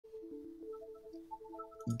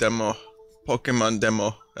Demo. Pokemon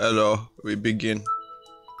demo. Hello, we begin.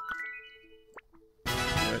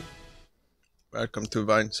 Right. Welcome to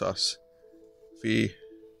Vinesauce. We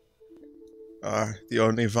are the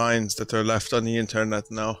only vines that are left on the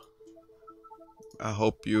internet now. I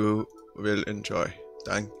hope you will enjoy.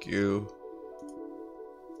 Thank you.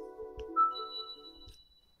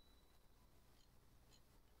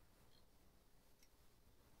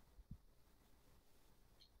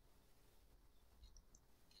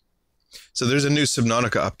 So there's a new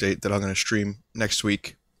Subnautica update that I'm going to stream next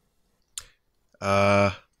week.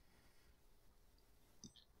 What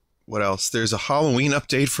else? There's a Halloween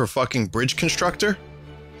update for fucking Bridge Constructor.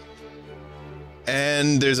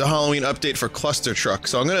 And there's a Halloween update for Cluster Truck.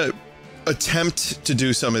 So I'm going to attempt to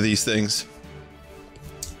do some of these things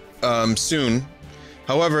soon.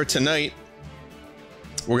 However, tonight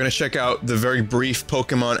we're going to check out the very brief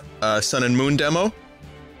Pokemon Sun and Moon demo,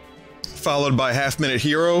 followed by Half Minute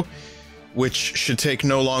Hero, which should take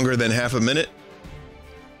no longer than half a minute.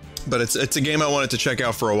 But it's a game I wanted to check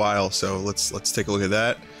out for a while, so let's take a look at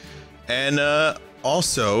that. And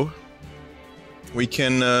also, we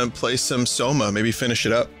can play some Soma, maybe finish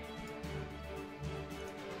it up.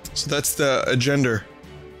 So that's the agenda.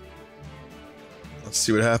 Let's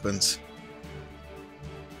see what happens.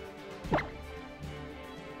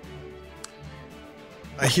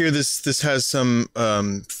 I hear this has some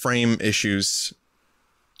frame issues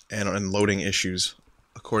and loading issues,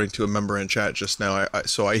 according to a member in chat just now.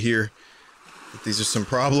 So I hear that these are some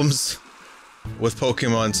problems with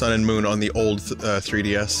Pokemon Sun and Moon on the old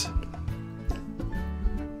 3DS.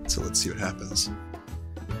 So let's see what happens.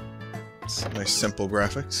 Some nice simple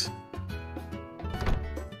graphics.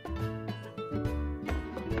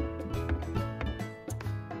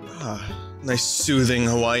 Nice soothing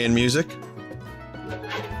Hawaiian music.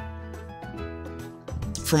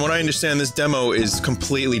 From what I understand, this demo is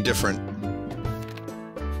completely different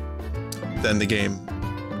than the game.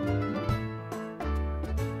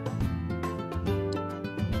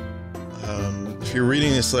 If you're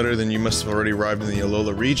reading this letter, then you must have already arrived in the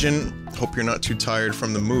Alola region. Hope you're not too tired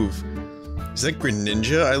from the move. Is that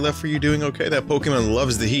Greninja I left for you doing okay? That Pokemon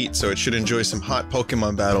loves the heat, so it should enjoy some hot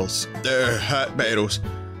Pokemon battles. Hot battles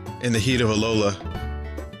in the heat of Alola.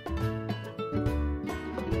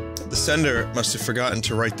 The sender must have forgotten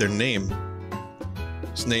to write their name.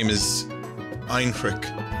 His name is Einfrick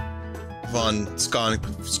von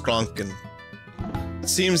Skronken. It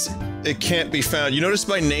seems it can't be found. You notice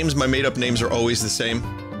my made-up names are always the same?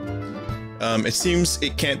 It seems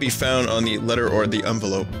it can't be found on the letter or the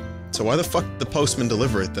envelope. So why the fuck did the postman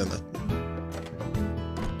deliver it then?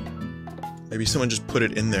 Maybe someone just put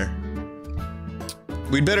it in there.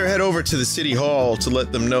 We'd better head over to the city hall to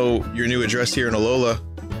let them know your new address here in Alola.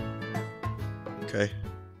 Okay.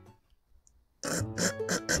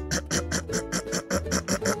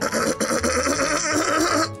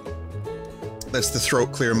 That's the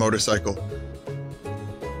throat clear motorcycle.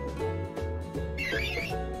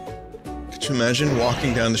 Could you imagine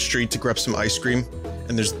walking down the street to grab some ice cream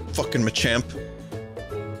and there's fucking Machamp?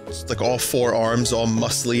 It's like all four arms, all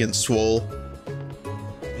muscly and swole.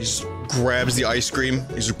 He just grabs the ice cream.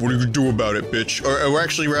 He's like, what are you gonna do about it, bitch? Or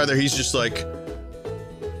actually, rather, he's just like...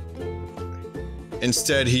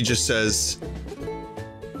 Instead, he just says...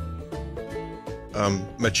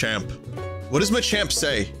 Machamp. What does Machamp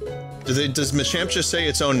say? Does Machamp just say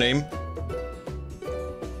its own name?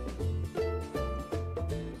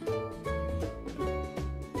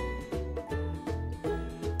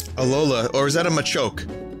 Alola, or is that a Machoke?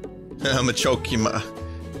 Machokima.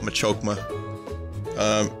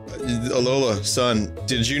 Alola, son,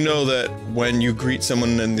 did you know that when you greet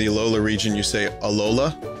someone in the Alola region, you say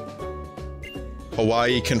Alola?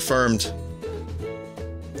 Hawaii confirmed.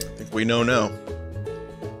 I think we know now.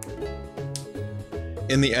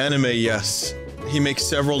 In the anime, yes. He makes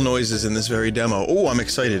several noises in this very demo. Oh, I'm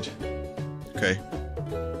excited. Okay.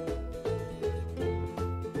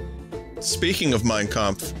 Speaking of Mein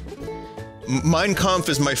Kampf. Mein Kampf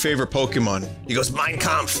is my favorite Pokemon. He goes, Mein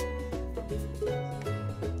Kampf!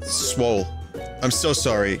 Swole. I'm so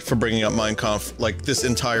sorry for bringing up Mein Kampf, like, this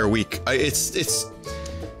entire week. I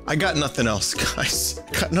got nothing else, guys.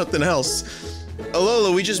 I got nothing else.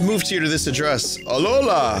 Alola, we just moved here to this address.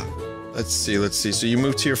 Alola! Let's see. So you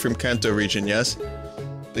moved here from Kanto region, yes?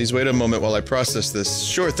 Please wait a moment while I process this.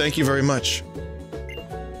 Sure, thank you very much.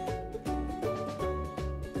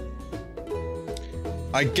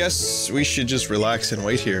 I guess we should just relax and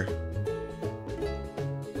wait here.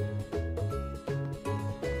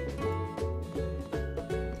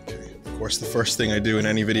 Okay, of course the first thing I do in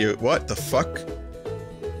any video— what the fuck?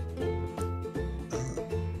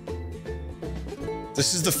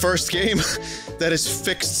 This is the first game that has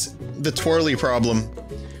fixed the twirly problem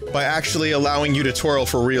by actually allowing you to twirl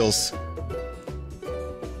for reals.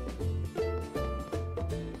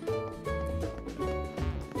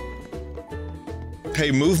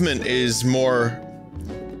 Hey, movement is more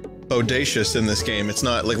bodacious in this game. It's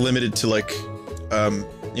not, like, limited to, like,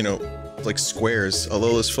 you know, like squares.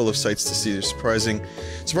 Alola's full of sights to see. They're surprising.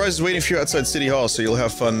 Surprise is waiting for you outside City Hall, so you'll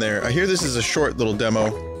have fun there. I hear this is a short little demo.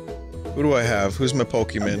 Who do I have? Who's my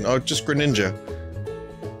Pokemon? Oh, just Greninja.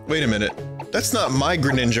 Wait a minute. That's not my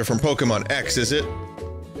Greninja from Pokemon X, is it?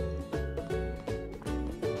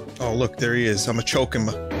 Oh, look, there he is. I'ma choke him.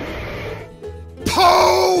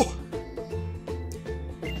 Po!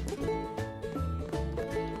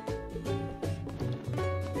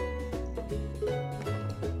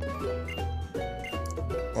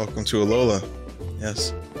 Welcome to Alola.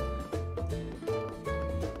 Yes.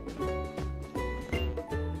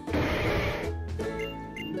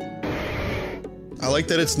 I like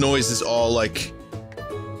that its noise is all like,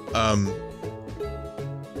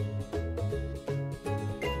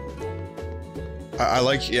 I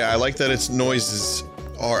like that its noises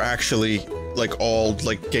are actually, like, all,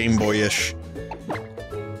 like, Game Boy-ish.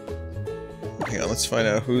 Hang on, let's find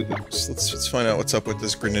out who- let's find out what's up with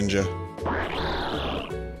this Greninja.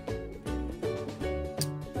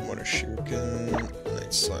 Water Shuriken,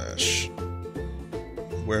 Night Slash.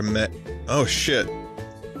 Where met- oh shit.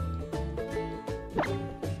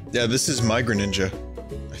 Yeah, this is my Greninja,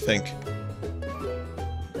 I think.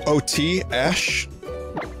 OT? Ash?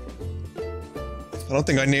 I don't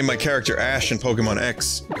think I named my character Ash in Pokemon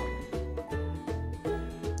X.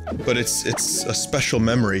 But it's a special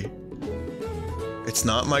memory. It's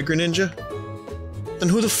not my Greninja? Then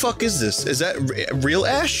who the fuck is this? Is that real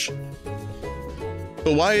Ash?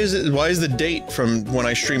 But why is the date from when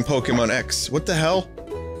I stream Pokemon X? What the hell?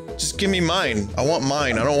 Just give me mine. I want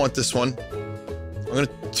mine. I don't want this one. I'm gonna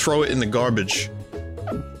throw it in the garbage.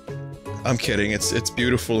 I'm kidding. It's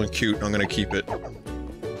beautiful and cute. I'm gonna keep it.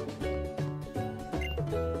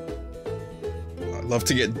 I'd love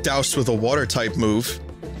to get doused with a water type move.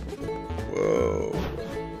 Whoa.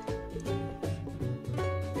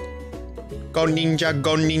 Go ninja,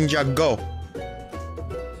 go!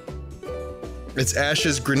 It's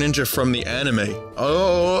Ash's Greninja from the anime.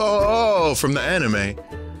 Oh, from the anime.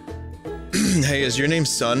 Hey, is your name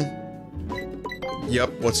Sun?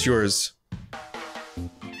 Yep, what's yours?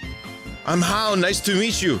 I'm Hao, nice to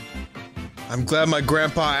meet you. I'm glad my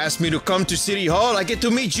grandpa asked me to come to City Hall. I get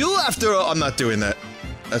to meet you after all. I'm not doing that.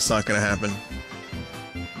 That's not gonna happen.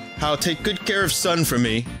 Hao, take good care of Sun for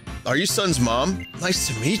me. Are you Sun's mom? Nice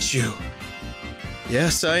to meet you.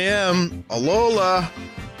 Yes, I am. Alola.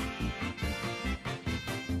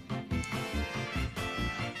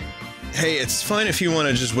 Hey, it's fine if you want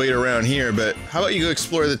to just wait around here, but how about you go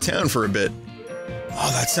explore the town for a bit?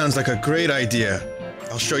 Oh, that sounds like a great idea.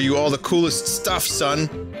 I'll show you all the coolest stuff, son.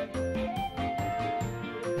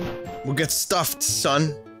 We'll get stuffed,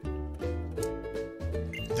 son.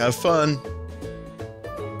 Have fun.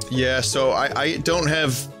 Yeah, so I don't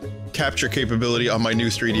have capture capability on my new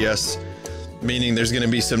 3DS, meaning there's gonna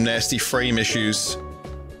be some nasty frame issues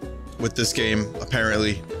with this game,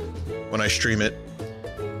 apparently, when I stream it.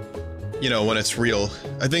 You know, when it's real.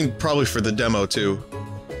 I think probably for the demo, too.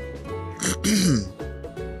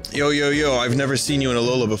 Yo, I've never seen you in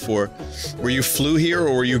Alola before. Were you flew here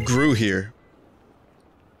or were you grew here?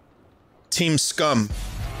 Team Scum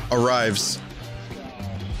arrives.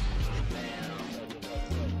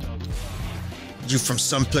 You from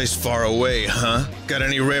someplace far away, huh? Got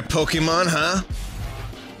any rare Pokemon, huh?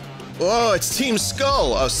 Oh, it's Team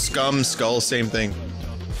Skull! Oh, Scum, Skull, same thing.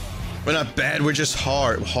 We're not bad, we're just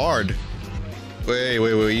hard. Wait,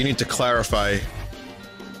 you need to clarify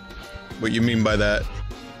what you mean by that.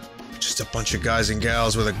 Just a bunch of guys and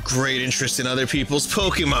gals with a great interest in other people's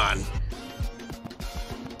Pokemon.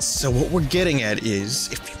 So what we're getting at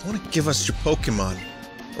is, if you want to give us your Pokemon,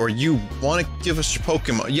 or you want to give us your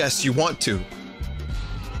Pokemon, yes, you want to.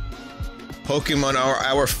 Pokemon are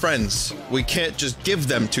our friends. We can't just give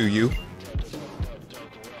them to you.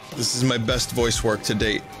 This is my best voice work to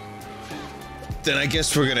date. Then I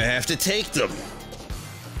guess we're gonna have to take them.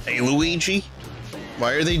 Hey, Luigi?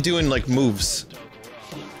 Why are they doing, like, moves?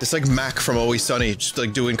 It's like Mac from Always Sunny, just,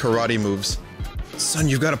 like, doing karate moves. Son,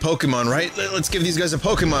 you've got a Pokemon, right? Let's give these guys a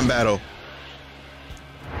Pokemon battle.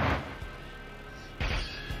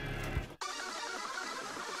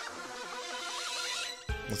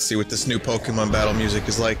 Let's see what this new Pokemon battle music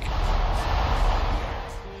is like.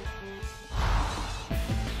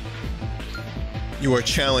 You are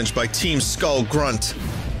challenged by Team Skull Grunt.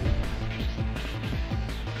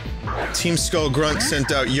 Team Skull Grunt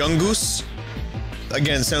sent out Yungoos.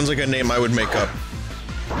 Again, sounds like a name I would make up.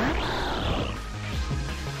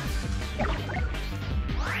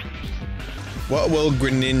 What will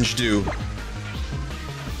Greninja do?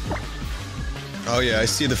 Oh yeah, I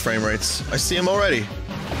see the frame rates. I see him already.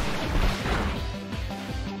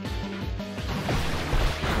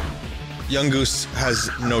 Yungoos has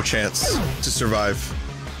no chance to survive.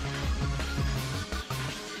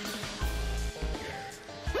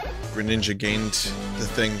 Greninja gained the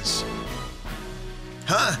things.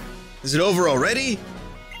 Huh? Is it over already?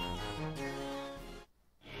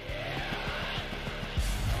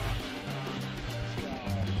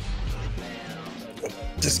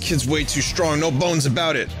 This kid's way too strong, no bones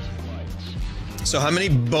about it. So how many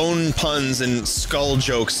bone puns and skull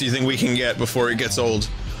jokes do you think we can get before it gets old?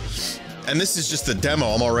 And this is just the demo,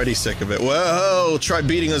 I'm already sick of it. Whoa, try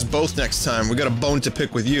beating us both next time. We got a bone to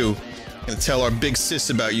pick with you. Gonna tell our big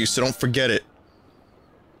sis about you, so don't forget it.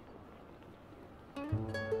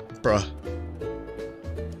 Bruh.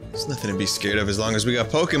 There's nothing to be scared of as long as we got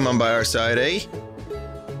Pokemon by our side, eh?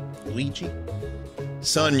 Luigi?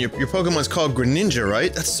 Son, your Pokemon's called Greninja,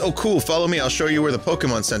 right? That's so cool. Follow me, I'll show you where the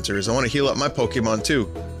Pokemon Center is. I want to heal up my Pokemon,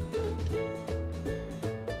 too.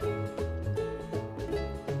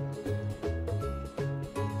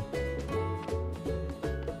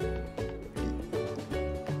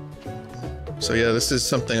 So yeah, this is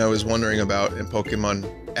something I was wondering about in Pokemon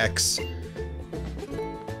X.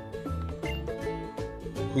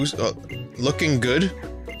 Who's looking good?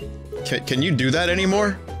 Can you do that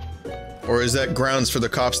anymore? Or is that grounds for the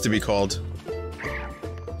cops to be called?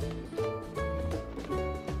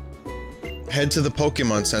 Head to the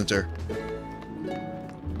Pokemon Center.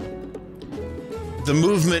 The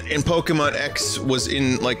movement in Pokemon X was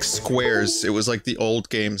in, like, squares. It was like the old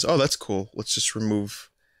games. Oh, that's cool. Let's just remove...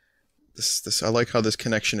 This, I like how this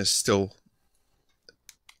connection is still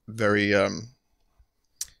very,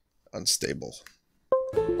 unstable.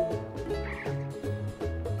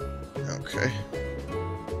 Okay.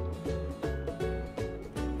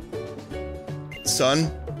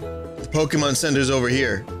 Son, the Pokemon Center's over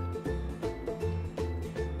here.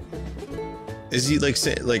 Is he, like,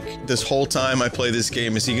 say, like, this whole time I play this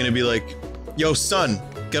game, is he gonna be like, yo, son,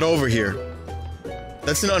 get over here?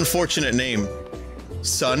 That's an unfortunate name.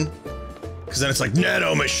 Son. Because then it's like,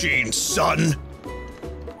 Nano Machine, son!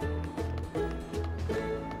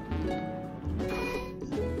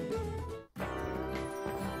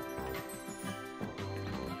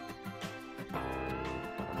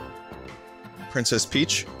 Princess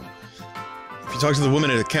Peach? If you talk to the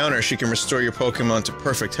woman at the counter, she can restore your Pokemon to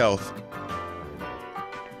perfect health.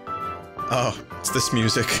 Oh, it's this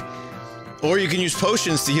music. Or you can use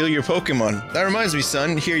potions to heal your Pokemon. That reminds me,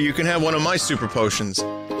 son. Here, you can have one of my super potions.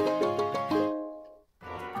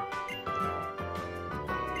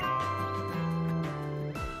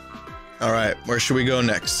 Alright, where should we go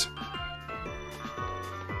next?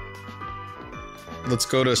 Let's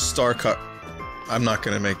go to Starcut. I'm not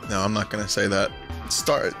gonna say that.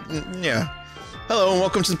 Yeah. Hello and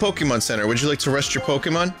welcome to the Pokemon Center. Would you like to rest your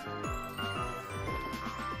Pokemon?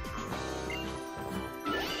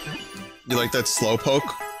 You like that Slowpoke?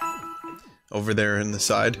 Over there in the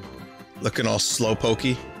side? Looking all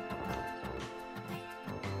Slowpokey.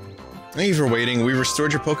 Thank you for waiting. We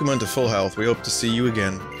restored your Pokemon to full health. We hope to see you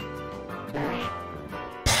again.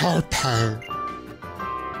 Pow pow.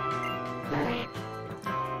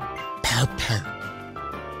 Pow pow.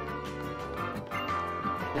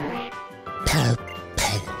 Pow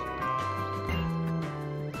pow.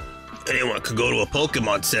 Anyone could go to a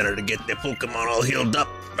Pokemon Center to get their Pokemon all healed up,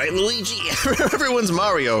 right, Luigi? Everyone's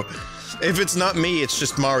Mario. If it's not me, it's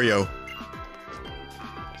just Mario.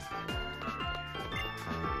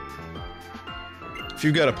 If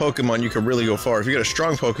you've got a Pokemon, you can really go far. If you got a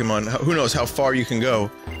strong Pokemon, who knows how far you can go.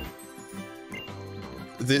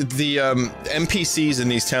 The NPCs in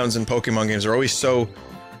these towns and Pokemon games are always so,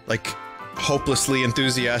 like, hopelessly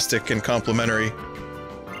enthusiastic and complimentary.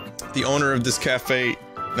 The owner of this cafe...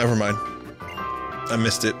 Never mind. I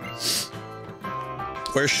missed it.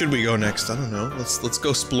 Where should we go next? I don't know. Let's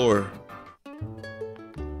go explore.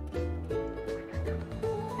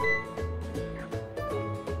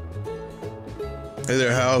 Hey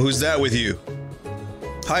there, Hal. Who's that with you?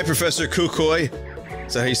 Hi, Professor Kukoi.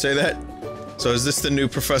 Is that how you say that? So is this the new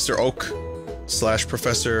Professor Oak? /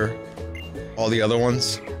 Professor... all the other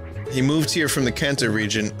ones? He moved here from the Kanto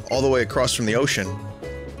region, all the way across from the ocean.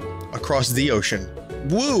 Across the ocean.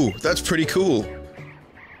 Woo! That's pretty cool.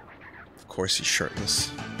 Of course he's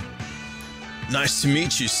shirtless. Nice to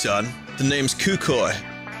meet you, son. The name's Kukoi.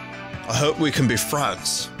 I hope we can be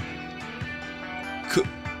friends.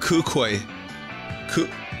 Kukui.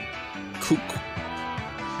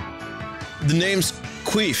 The name's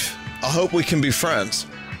Queef. I hope we can be friends.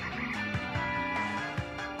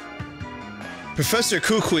 Professor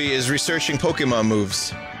Kukui is researching Pokémon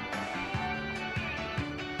moves.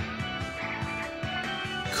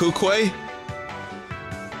 Kukui?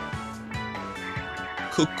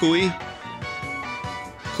 Kukui?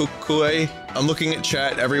 Kukui? I'm looking at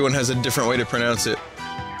chat, everyone has a different way to pronounce it.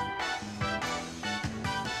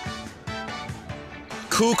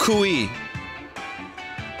 Kukui.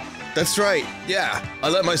 That's right, yeah. I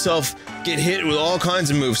let myself get hit with all kinds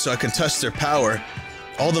of moves so I can test their power.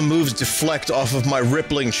 All the moves deflect off of my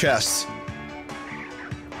rippling chest.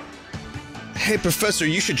 Hey, Professor,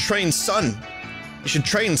 you should train Sun. You should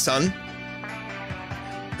train, son.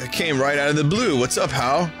 That came right out of the blue. What's up,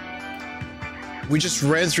 Hal? We just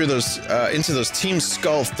ran through those, into those Team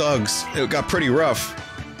Skull thugs. It got pretty rough.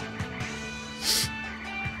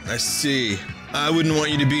 I see. I wouldn't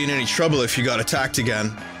want you to be in any trouble if you got attacked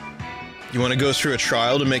again. You want to go through a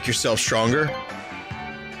trial to make yourself stronger?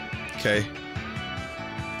 Okay.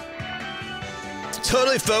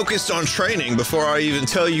 Totally focused on training before I even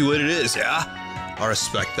tell you what it is, yeah? I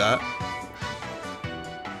respect that.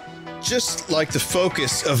 Just like the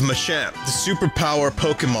focus of Machamp, the superpower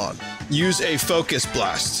Pokémon. Use a Focus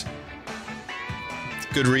Blast.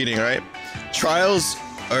 Good reading, right? Trials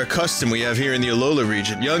are a custom we have here in the Alola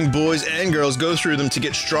region. Young boys and girls go through them to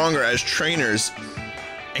get stronger as trainers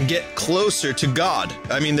and get closer to God.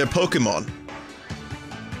 I mean, they're Pokémon.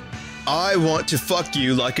 I want to fuck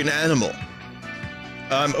you like an animal.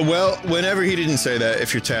 Well, whenever he didn't say that,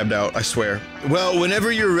 if you're tabbed out, I swear. Well,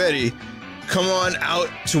 whenever you're ready, come on out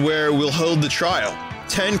to where we'll hold the trial.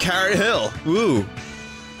 10 Carrot Hill. Woo.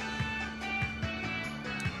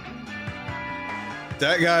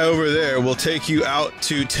 That guy over there will take you out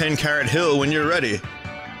to 10 Carrot Hill when you're ready.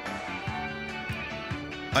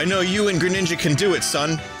 I know you and Greninja can do it,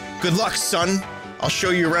 son. Good luck, son. I'll show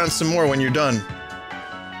you around some more when you're done.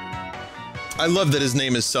 I love that his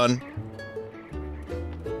name is Sun.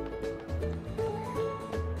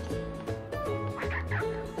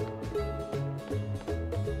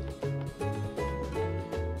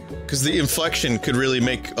 Because the inflection could really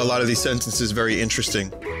make a lot of these sentences very interesting.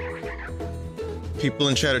 People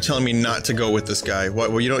in chat are telling me not to go with this guy.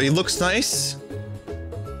 What? Well, you know, he looks nice.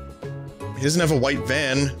 He doesn't have a white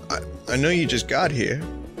van. I know you just got here.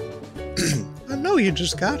 I know you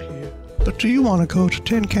just got here. But do you want to go to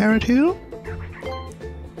 10 Carrot Hill?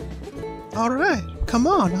 Alright, come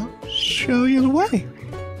on, I'll show you the way.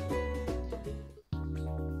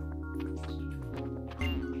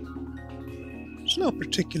 There's no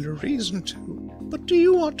particular reason to, but do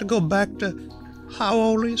you want to go back to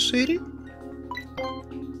Howley City?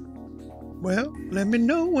 Well, let me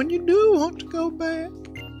know when you do want to go back.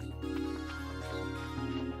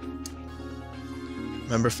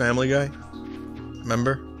 Remember Family Guy?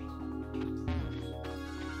 Remember?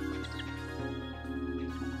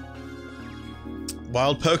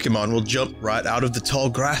 Wild Pokémon will jump right out of the tall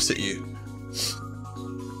grass at you.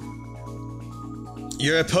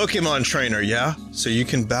 You're a Pokémon trainer, yeah? So you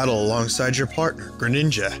can battle alongside your partner,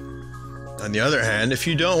 Greninja. On the other hand, if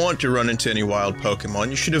you don't want to run into any wild Pokémon,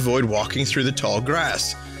 you should avoid walking through the tall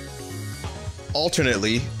grass.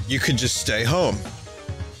 Alternately, you could just stay home.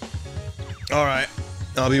 Alright,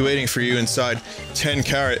 I'll be waiting for you inside 10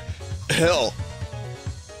 Carrot Hill.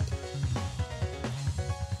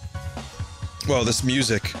 Whoa, this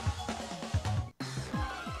music.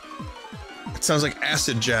 It sounds like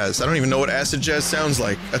acid jazz. I don't even know what acid jazz sounds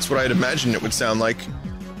like. That's what I'd imagine it would sound like.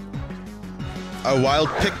 A wild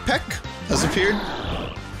Pickpeck has appeared.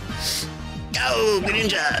 Go,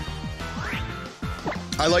 Greninja!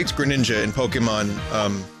 I liked Greninja in Pokemon,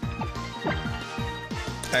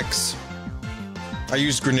 X. I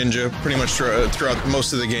used Greninja pretty much throughout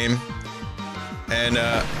most of the game. And,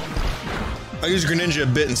 I used Greninja a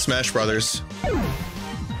bit in Smash Brothers.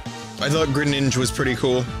 I thought Greninja was pretty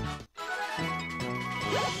cool.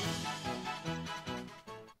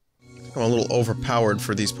 I'm a little overpowered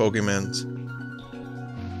for these Pokemons.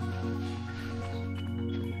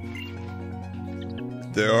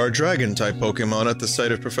 There are Dragon-type Pokemon at the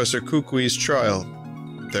site of Professor Kukui's trial.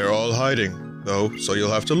 They're all hiding, though, so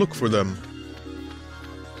you'll have to look for them.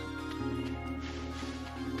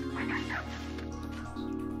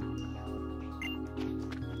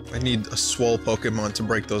 I need a swole Pokemon to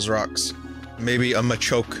break those rocks. Maybe a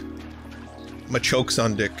Machoke. Machoke's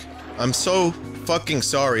dick. I'm so fucking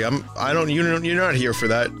sorry. You're not here for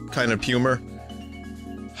that kind of humor.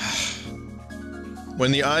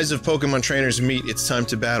 When the eyes of Pokemon trainers meet, it's time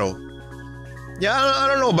to battle. Yeah, I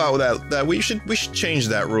don't know about that. We should change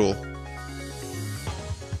that rule.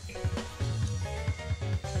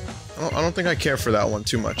 I don't think I care for that one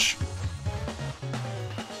too much.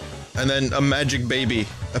 And then a magic baby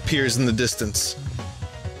appears in the distance.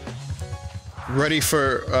 Ready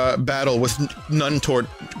for battle with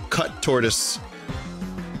cut tortoise.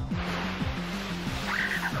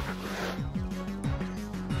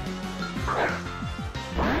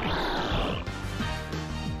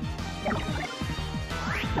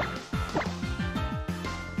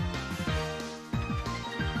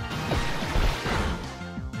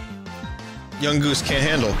 Young Goose can't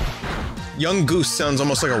handle. Young Goose sounds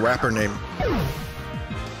almost like a rapper name.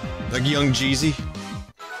 Like Young Jeezy.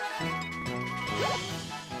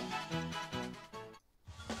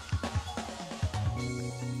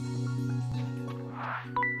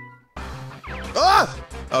 Ah!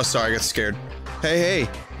 Oh, sorry, I got scared. Hey,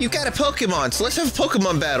 you got a Pokémon, so let's have a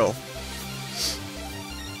Pokémon battle.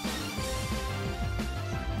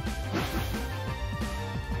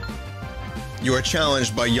 You are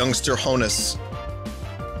challenged by youngster Honus.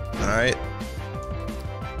 Alright.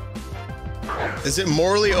 Is it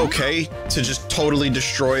morally okay to just totally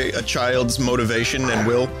destroy a child's motivation and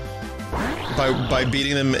will by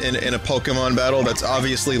beating them in a Pokemon battle that's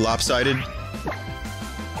obviously lopsided?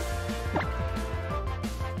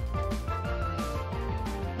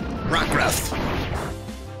 Rockruff.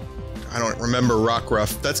 I don't remember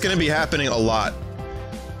Rockruff. That's gonna be happening a lot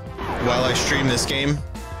while I stream this game.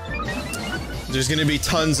 There's gonna be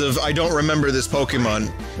tons of I don't remember this Pokemon,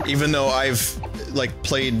 even though I've, like,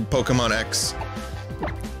 played Pokemon X.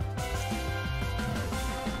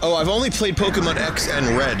 Oh, I've only played Pokemon X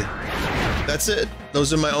and Red. That's it.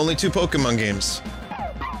 Those are my only two Pokemon games.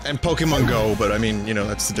 And Pokemon Go, but I mean, you know,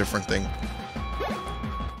 that's a different thing.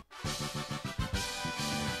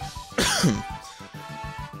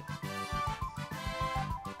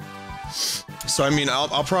 So, I mean,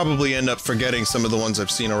 I'll probably end up forgetting some of the ones I've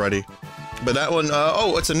seen already. But that one,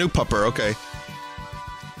 oh, it's a new pupper, okay.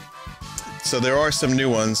 So there are some new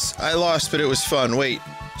ones. I lost, but it was fun. Wait,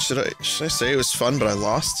 should I say it was fun, but I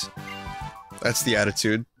lost? That's the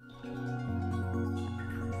attitude.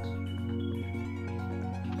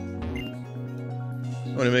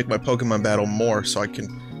 I want to make my Pokemon battle more so it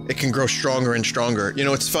can grow stronger and stronger. You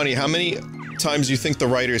know, it's funny, how many times you think the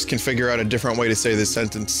writers can figure out a different way to say this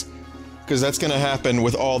sentence? Because that's gonna happen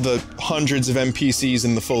with all the hundreds of NPCs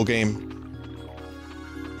in the full game.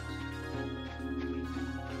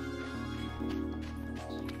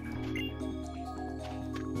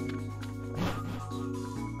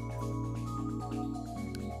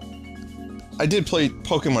 I did play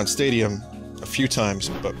Pokemon Stadium a few times,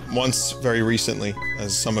 but once very recently,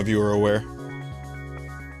 as some of you are aware.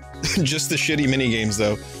 Just the shitty minigames,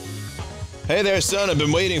 though. Hey there, son, I've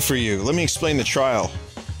been waiting for you. Let me explain the trial.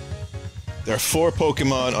 There are 4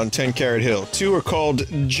 Pokemon on 10 Carrot Hill. 2 are called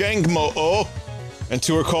Jangmo-o, and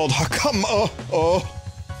 2 are called Hakamo-o.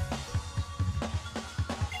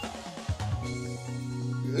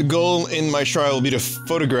 The goal in my trial will be to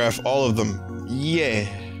photograph all of them. Yeah.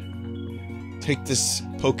 Take this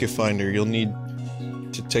Pokefinder, you'll need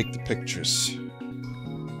to take the pictures.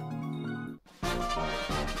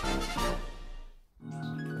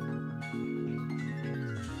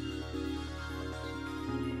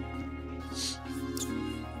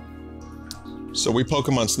 So we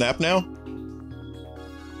Pokemon Snap now?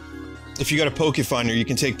 If you got a Pokefinder, you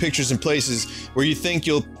can take pictures in places where you think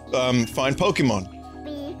you'll, find Pokemon.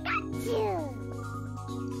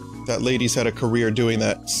 That lady's had a career doing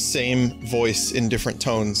that same voice in different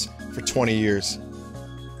tones for 20 years.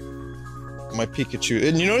 My Pikachu.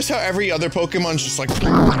 And you notice how every other Pokemon's just like...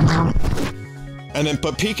 And then,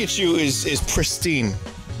 but Pikachu is pristine.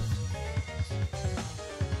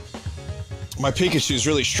 My Pikachu's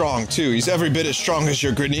really strong, too. He's every bit as strong as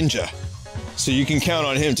your Greninja. So you can count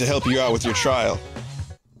on him to help you out with your trial.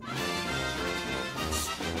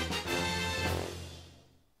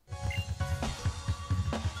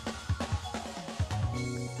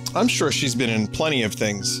 I'm sure she's been in plenty of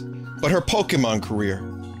things, but her Pokemon career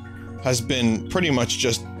has been pretty much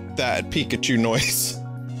just that Pikachu noise.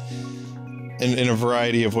 In a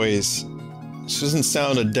variety of ways. She doesn't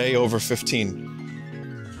sound a day over 15.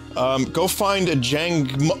 Go find a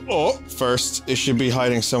Jangmo first. It should be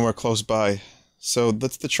hiding somewhere close by. So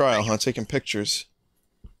that's the trial, huh? Taking pictures.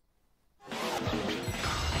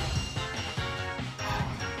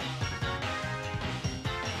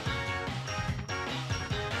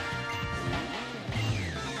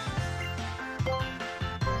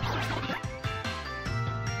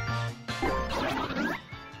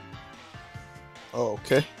 Oh,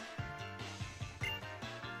 okay.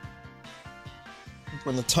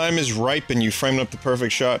 When the time is ripe and you frame up the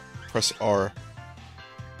perfect shot, press R.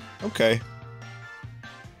 Okay.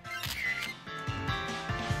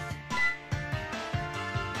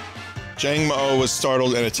 Jangmo was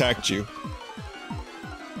startled and attacked you.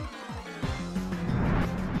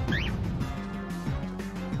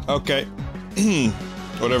 Okay.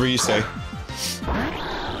 Whatever you say.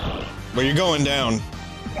 But you're going down.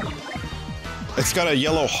 It's got a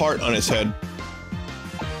yellow heart on its head.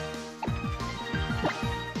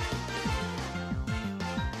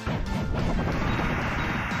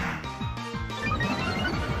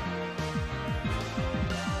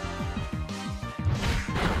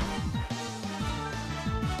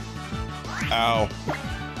 Ow.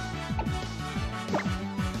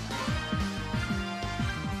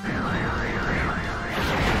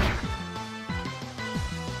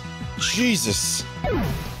 Jesus.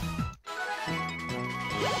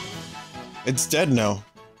 It's dead now.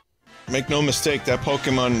 Make no mistake, that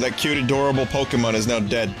Pokemon, that cute, adorable Pokemon is now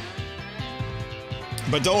dead.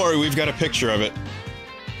 But don't worry, we've got a picture of it.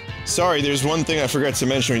 Sorry, there's one thing I forgot to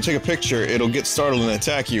mention. When you take a picture, it'll get startled and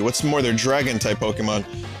attack you. What's more, they're dragon-type Pokemon.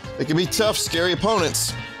 They can be tough, scary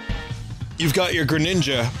opponents. You've got your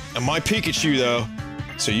Greninja, and my Pikachu, though,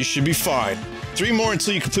 so you should be fine. 3 more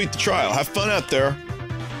until you complete the trial. Have fun out there.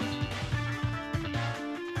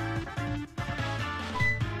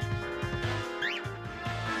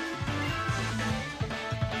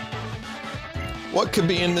 What could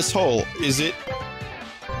be in this hole? Is it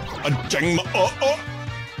a Jangmo?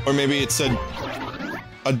 Or maybe it's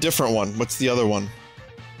a different one. What's the other one?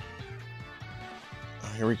 Oh,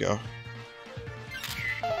 here we go.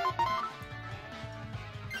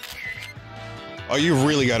 Oh, you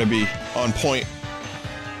really gotta be on point.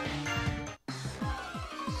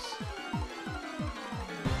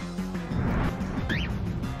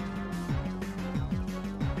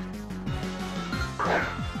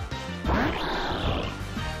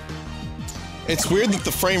 It's weird that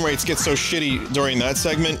the frame rates get so shitty during that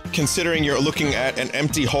segment, considering you're looking at an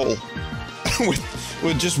empty hole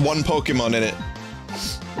with just one Pokemon in it.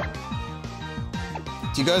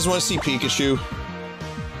 Do you guys want to see Pikachu?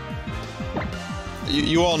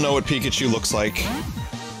 You all know what Pikachu looks like.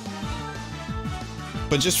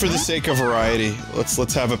 But just for the sake of variety,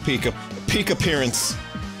 let's have a peak appearance.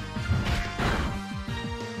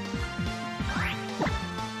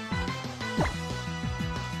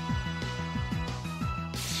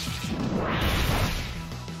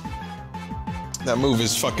 That move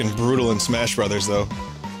is fucking brutal in Smash Brothers, though.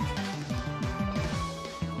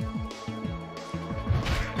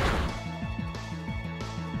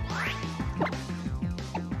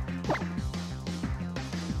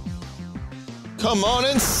 Come on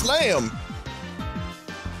and slam!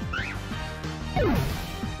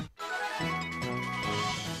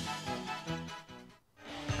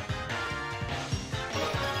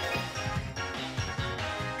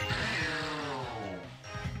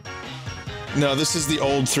 No, this is the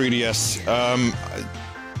old 3DS.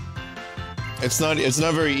 It's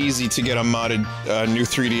not very easy to get a modded new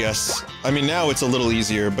 3DS. I mean, now it's a little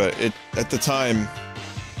easier, but at the time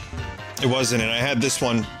it wasn't, and I had this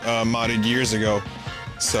one modded years ago,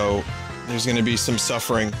 so there's gonna be some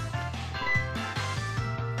suffering.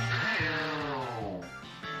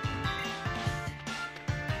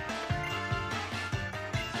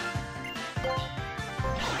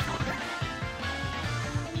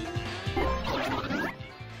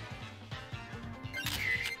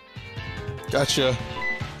 Gotcha.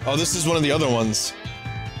 Oh, this is one of the other ones.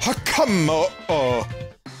 Hakamo! Oh.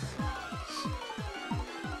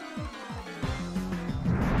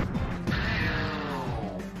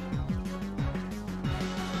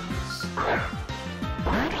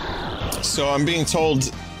 So I'm being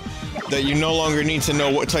told that you no longer need to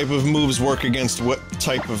know what type of moves work against what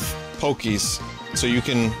type of Pokies, so you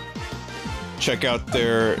can check out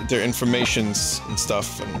their informations and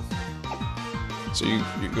stuff. And so you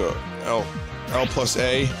go L plus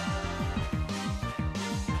A.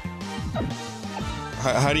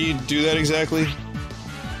 How do you do that exactly?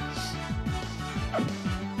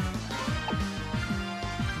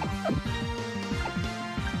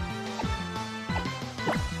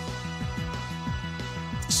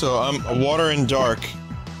 So I'm water and dark,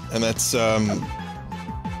 and that's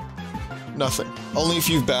nothing. Only if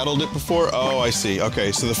you've battled it before? Oh, I see.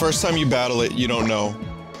 Okay, so the first time you battle it, you don't know.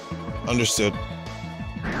 Understood.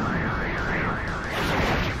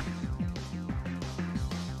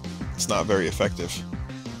 It's not very effective.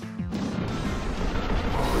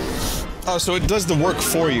 Oh, so it does the work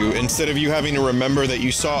for you, instead of you having to remember that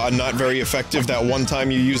you saw a not very effective that one time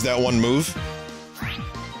you used that one move?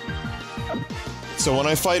 So when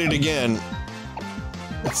I fight it again,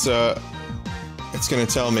 It's gonna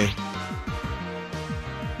tell me.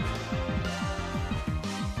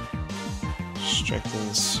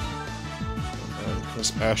 Strengthens.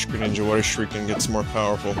 This Ash Greninja Water Shuriken gets more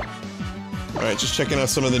powerful. Alright, just checking out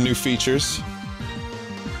some of the new features.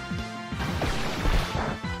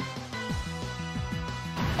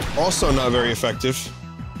 Also not very effective.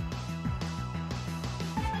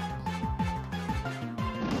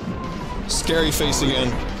 Scary face again.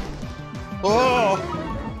 Oh!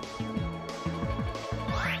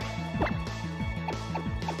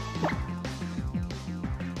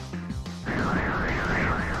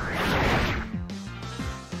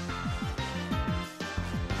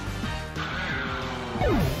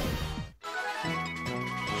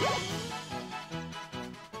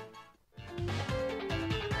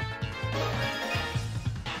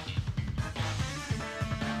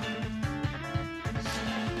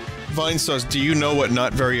 Vinesauce, do you know what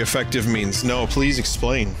not very effective means? No, please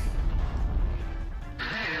explain.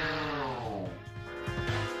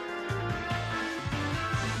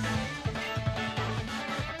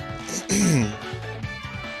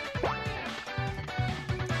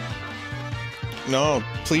 No,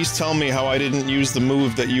 please tell me how I didn't use the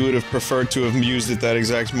move that you would have preferred to have used at that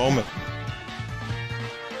exact moment.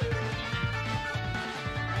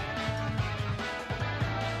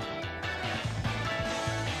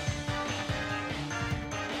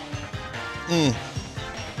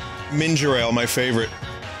 Minjarail, my favorite.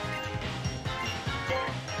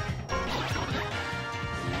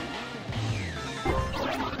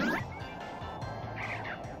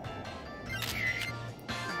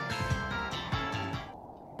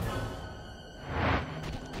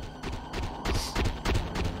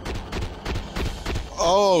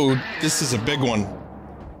 Oh, this is a big one.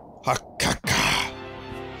 Hakaka.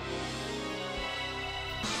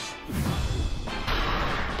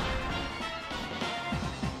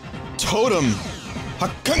 Totem!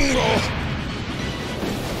 Hakungo!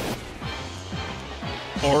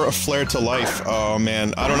 Or a flare to life. Oh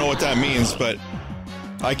man, I don't know what that means, but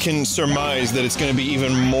I can surmise that it's gonna be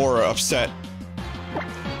even more upset.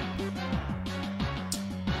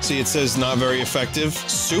 See, it says not very effective,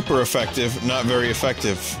 super effective, not very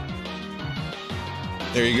effective.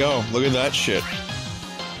 There you go, look at that shit.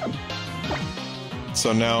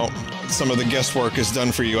 So now, some of the guesswork is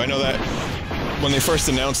done for you. I know that when they first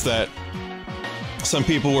announced that, some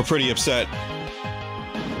people were pretty upset.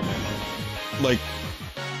 Like,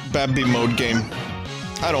 Babby mode game.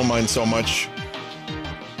 I don't mind so much.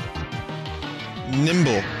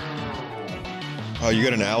 Nimble. Oh, you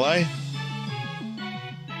got an ally?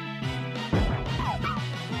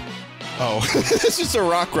 Oh, it's just a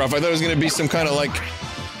rock ruff. I thought it was gonna be some kind of like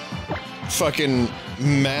fucking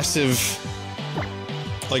massive,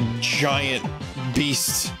 like giant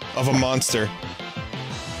beast of a monster.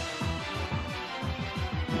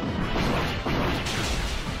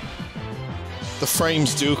 The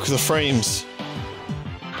frames, Duke, the frames.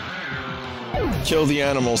 Kill the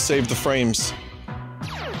animals, save the frames.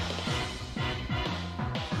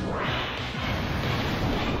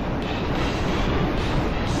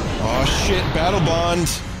 Oh shit, Battle Bond.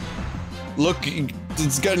 Look,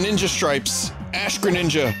 it's got ninja stripes. Ash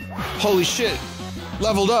Greninja. Holy shit.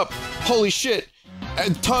 Leveled up. Holy shit.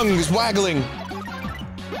 And tongues waggling.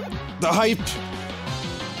 The hype.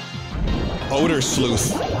 Odor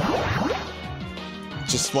Sleuth.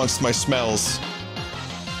 Just wants my smells.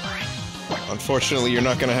 Unfortunately, you're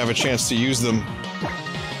not gonna have a chance to use them.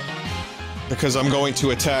 Because I'm going to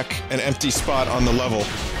attack an empty spot on the level.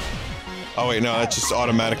 Oh wait, no, that just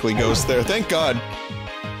automatically goes there. Thank God!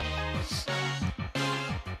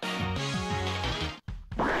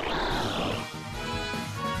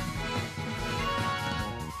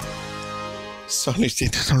 Sonic,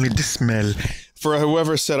 it's only the smell. For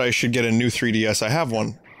whoever said I should get a new 3DS, I have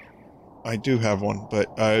one. I do have one,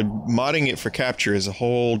 but modding it for capture is a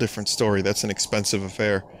whole different story. That's an expensive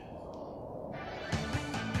affair.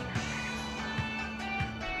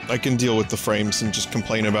 I can deal with the frames and just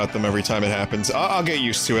complain about them every time it happens. I'll get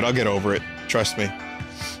used to it. I'll get over it. Trust me.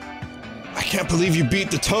 I can't believe you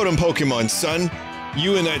beat the Totem Pokemon, son!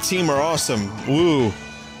 You and that team are awesome. Woo.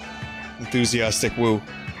 Enthusiastic woo.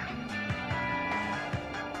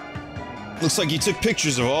 Looks like you took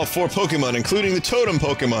pictures of all 4 Pokemon, including the Totem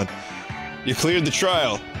Pokemon. You cleared the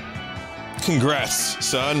trial. Congrats,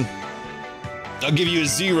 son. I'll give you a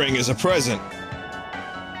Z-Ring as a present.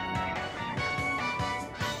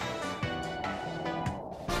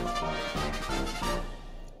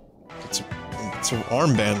 It's an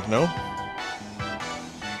armband, no?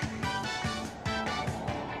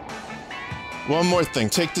 One more thing.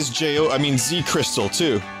 Take this Z Crystal,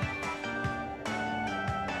 too.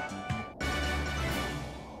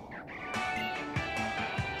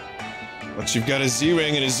 Once you've got a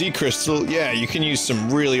Z-Ring and a Z-Crystal, yeah, you can use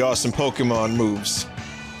some really awesome Pokemon moves.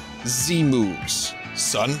 Z-moves,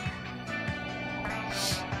 son.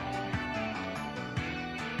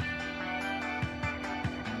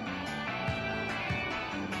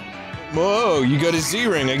 Whoa, you got a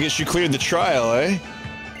Z-Ring. I guess you cleared the trial, eh?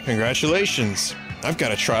 Congratulations. I've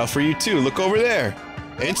got a trial for you too. Look over there.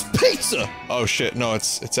 It's pizza! Oh shit, no,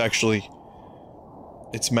 it's actually...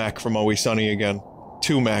 It's Mac from Always Sunny again.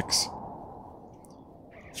 2 Macs.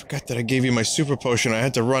 Forgot that I gave you my super potion. I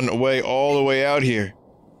had to run away all the way out here.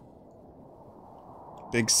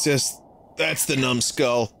 Big sis, that's the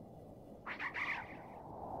numbskull.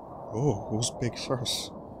 Oh, who's big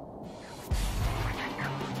first?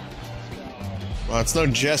 Well, it's no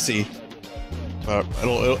Jesse, but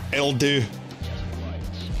it'll do.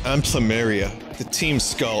 I'm Plumeria, the Team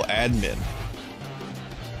Skull admin.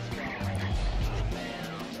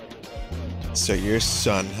 So your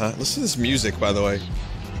son, huh? Listen to this music, by the way.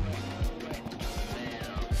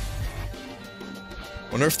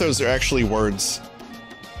 Wonder if those are actually words.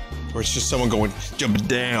 Or it's just someone going, jump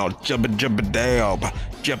down, jump down, jump down.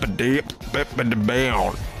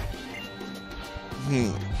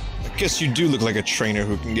 I guess you do look like a trainer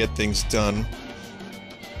who can get things done.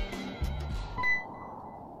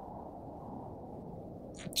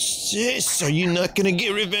 Sis, are you not gonna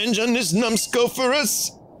get revenge on this numbskull for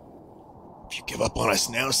us? If you give up on us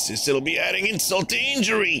now, sis, it'll be adding insult to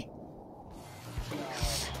injury.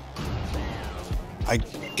 I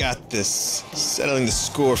got this. Settling the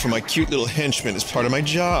score for my cute little henchman is part of my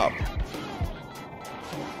job.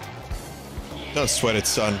 Don't sweat it,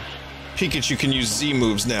 son. Pikachu can use Z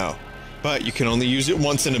moves now, but you can only use it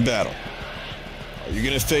once in a battle. Are you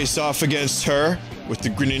gonna face off against her with the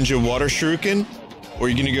Greninja Water Shuriken? Or are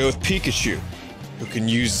you gonna go with Pikachu, who can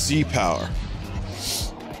use Z power?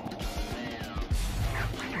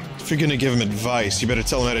 If you're gonna give him advice, you better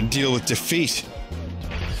tell him how to deal with defeat.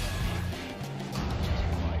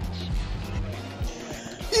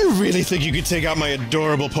 You really think you could take out my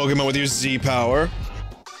adorable Pokemon with your Z power?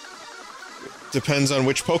 Depends on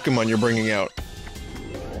which Pokemon you're bringing out.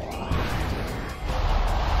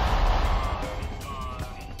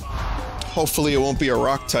 Hopefully it won't be a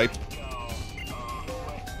rock type.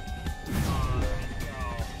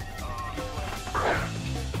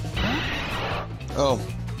 Oh.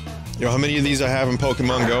 You know how many of these I have in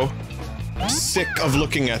Pokemon Go? I'm sick of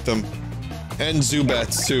looking at them. And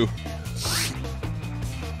Zubats, too.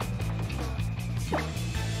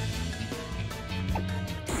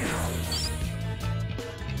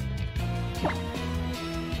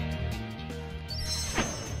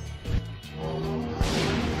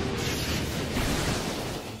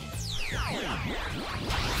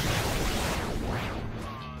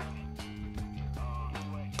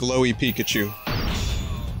 Glowy Pikachu.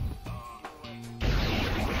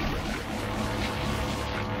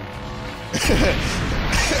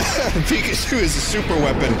 Pikachu is a super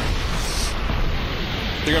weapon.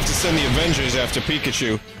 They're gonna have to send the Avengers after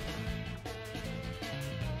Pikachu.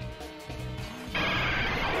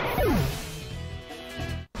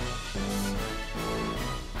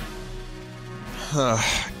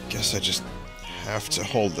 Guess I just have to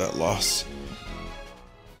hold that loss.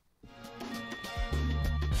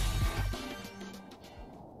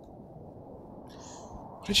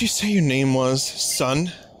 What did you say your name was,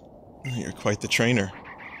 son? You're quite the trainer.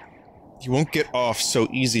 You won't get off so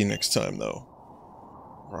easy next time, though.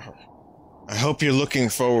 I hope you're looking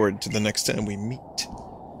forward to the next time we meet.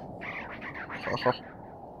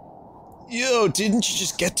 Yo, didn't you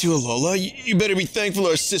just get to Alola? You better be thankful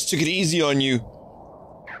our sis took it easy on you.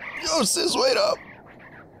 Yo, sis, wait up!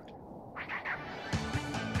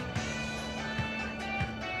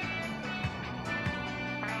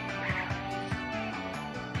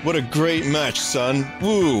 What a great match, son.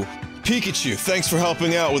 Woo! Pikachu, thanks for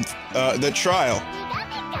helping out with, the trial.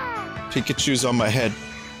 Pikachu's on my head.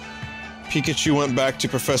 Pikachu went back to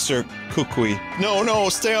Professor Kukui. No,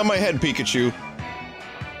 stay on my head, Pikachu.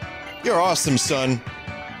 You're awesome, son.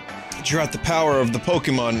 You drew out the power of the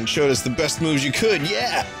Pokemon and showed us the best moves you could,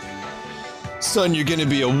 yeah! Son, you're gonna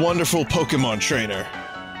be a wonderful Pokemon trainer.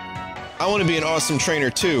 I want to be an awesome trainer,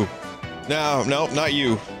 too. No, not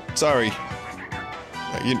you. Sorry.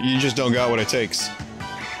 You just don't got what it takes.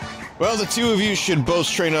 Well, the two of you should both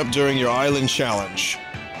train up during your island challenge.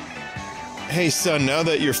 Hey son, now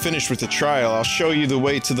that you're finished with the trial, I'll show you the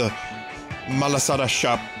way to the Malasada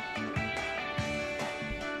shop.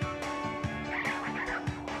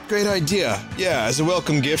 Great idea. Yeah, as a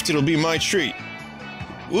welcome gift, it'll be my treat.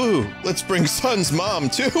 Woo, let's bring Son's mom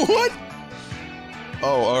too. What?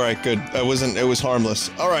 Oh, alright, good. It was harmless.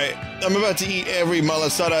 Alright, I'm about to eat every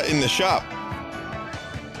malasada in the shop.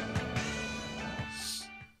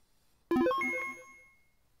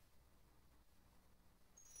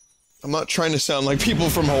 I'm not trying to sound like people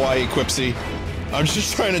from Hawaii, Quipsy. I'm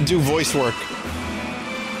just trying to do voice work.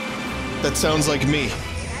 That sounds like me.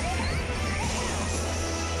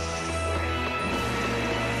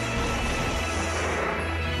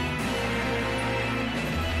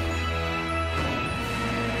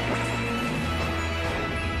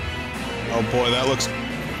 Oh boy, that looks...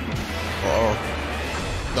 Uh-oh.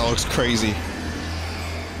 That looks crazy.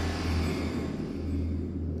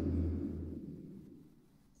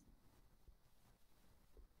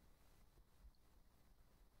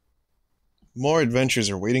 More adventures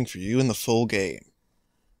are waiting for you in the full game.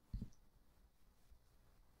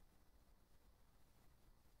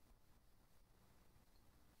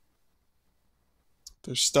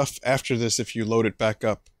 There's stuff after this if you load it back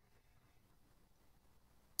up.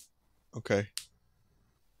 Okay.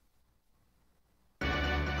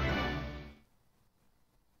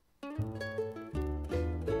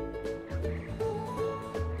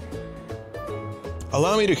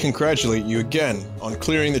 Allow me to congratulate you again on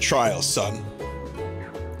clearing the trials, son.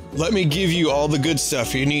 Let me give you all the good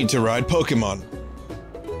stuff you need to ride Pokémon.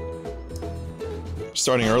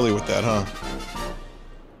 Starting early with that, huh?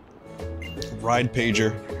 Ride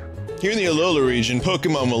pager. Here in the Alola region,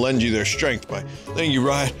 Pokémon will lend you their strength by letting you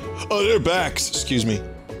ride on their backs. Excuse me.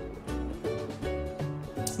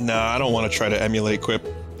 Nah, I don't want to try to emulate Quip.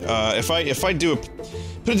 If I do a... Put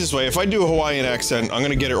it this way, if I do a Hawaiian accent, I'm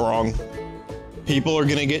gonna get it wrong. People are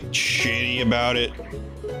gonna get shitty about it.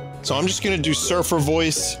 So I'm just gonna do Surfer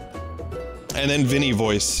voice, and then Vinny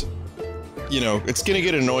voice. You know, it's gonna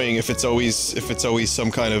get annoying if it's always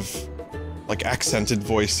some kind of, like, accented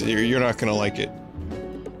voice. You're not gonna like it.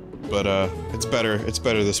 But, it's better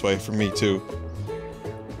this way for me, too.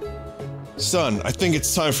 Son, I think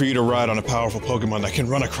it's time for you to ride on a powerful Pokemon that can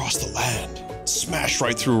run across the land. Smash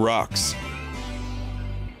right through rocks.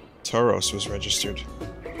 Tauros was registered.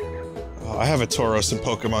 I have a Tauros in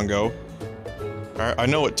Pokemon Go. I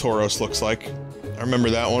know what Tauros looks like. I remember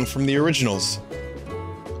that one from the originals.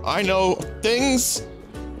 I know things!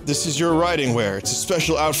 This is your riding wear. It's a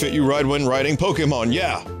special outfit you ride when riding Pokemon,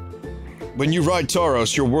 yeah! When you ride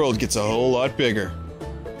Tauros, your world gets a whole lot bigger.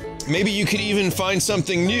 Maybe you could even find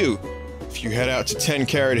something new if you head out to 10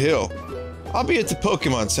 Carat Hill. I'll be at the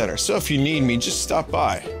Pokemon Center, so if you need me, just stop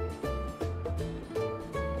by.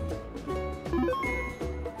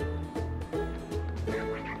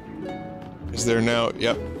 Is there now?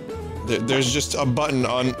 Yep. There's just a button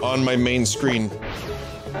on my main screen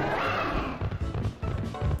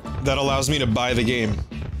that allows me to buy the game.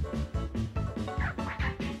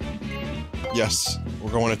 Yes,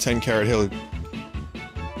 we're going to 10 Carat Hill.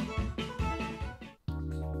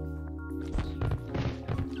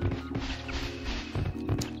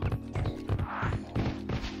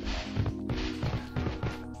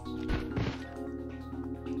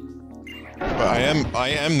 But I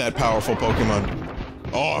am that powerful Pokemon.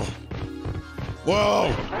 Oh.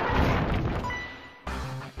 Whoa!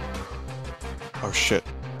 Oh shit.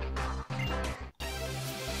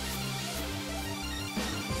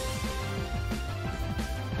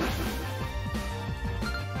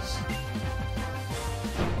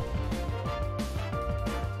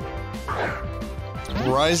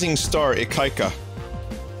 Rising Star Ikaika.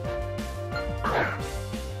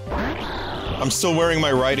 I'm still wearing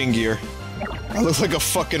my riding gear. I look like a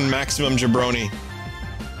fucking maximum jabroni.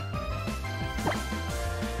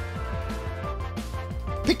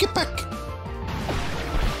 Pick it back.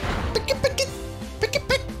 Pick it, pick it. Pick it,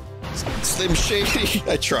 pick. Slim Shady.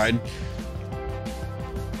 I tried.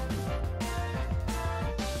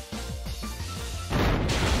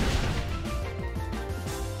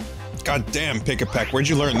 God damn, Pick-a-Peck, where'd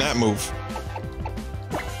you learn that move?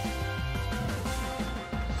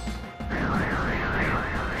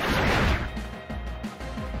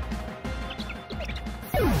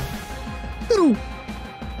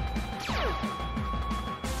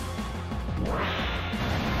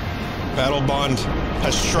 Battle Bond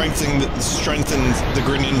has strengthened the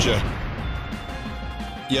Greninja.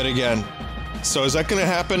 Yet again. So is that gonna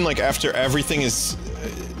happen, like, after everything is...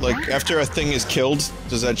 like, after a thing is killed,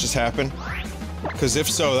 does that just happen? Because if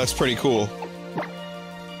so, that's pretty cool.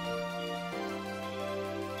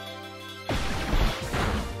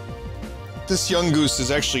 This young goose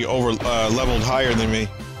is actually leveled higher than me.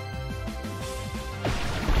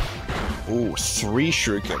 Ooh, 3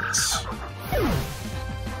 shurikens.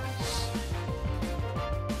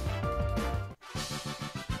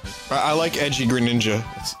 I like edgy Greninja.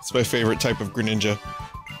 It's my favorite type of Greninja.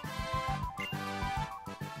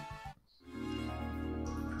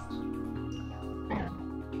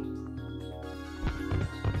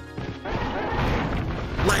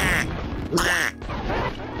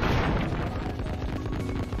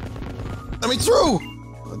 me through!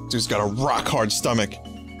 That dude's got a rock-hard stomach.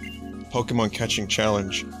 Pokemon catching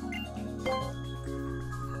challenge.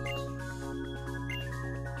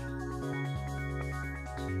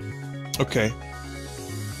 Okay.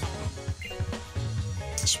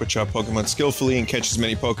 Switch out Pokemon skillfully and catch as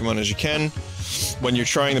many Pokemon as you can. When you're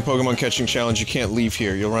trying the Pokemon catching challenge, you can't leave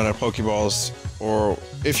here. You'll run out of Pokeballs, or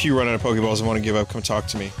if you run out of Pokeballs and want to give up, come talk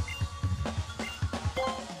to me.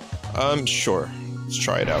 Sure. Let's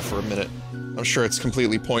try it out for a minute. I'm sure it's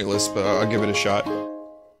completely pointless, but I'll give it a shot.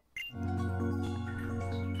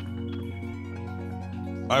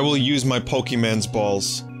 I will use my Pokemon's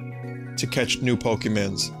balls to catch new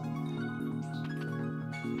Pokemons.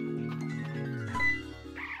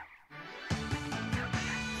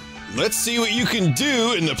 Let's see what you can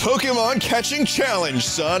do in the Pokemon catching challenge,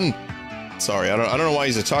 son! Sorry, I don't know why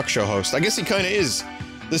he's a talk show host. I guess he kinda is.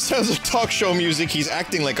 The sounds of talk show music, he's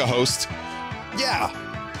acting like a host. Yeah!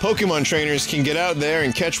 Pokemon trainers can get out there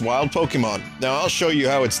and catch wild Pokemon. Now I'll show you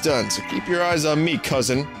how it's done, so keep your eyes on me,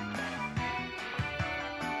 cousin.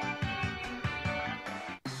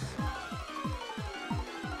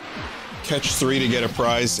 Catch 3 to get a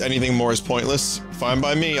prize. Anything more is pointless. Fine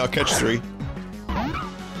by me, I'll catch 3.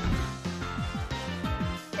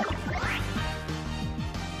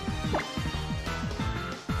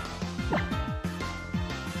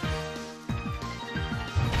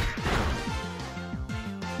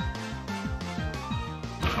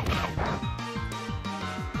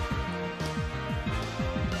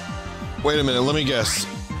 Wait a minute, let me guess.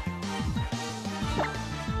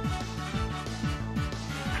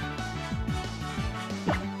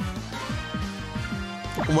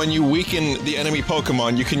 When you weaken the enemy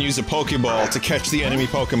Pokemon, you can use a Pokeball to catch the enemy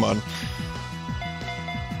Pokemon.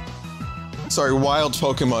 Sorry, wild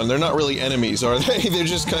Pokemon. They're not really enemies, are they? They're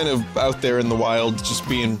just kind of out there in the wild, just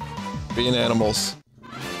being animals.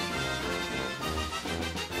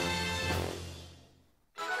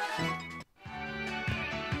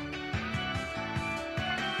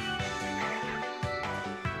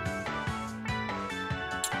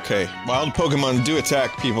 Okay, wild Pokemon do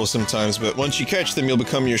attack people sometimes, but once you catch them, they'll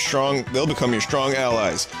become your strong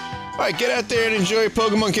allies. Alright, get out there and enjoy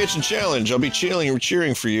Pokemon Catching Challenge. I'll be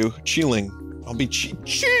cheering for you. I'll be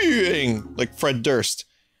cheering! Like Fred Durst.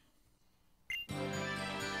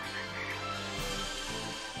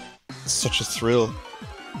 It's such a thrill.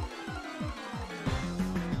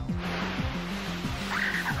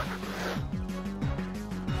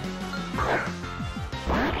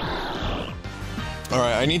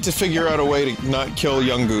 Alright, I need to figure out a way to not kill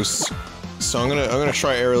Young Goose. So I'm gonna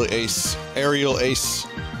try Aerial Ace. Aerial Ace.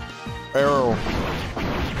 Arrow.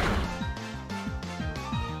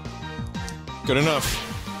 Good enough.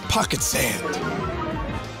 Pocket Sand.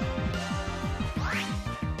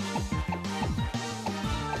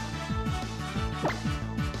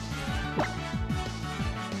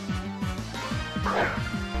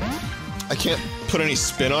 I can't put any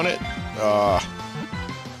spin on it?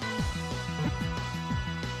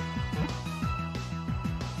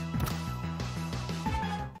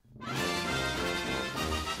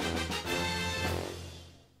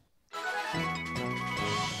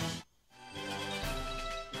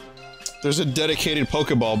 There's a dedicated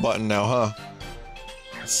Pokeball button now, huh?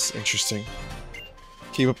 That's interesting.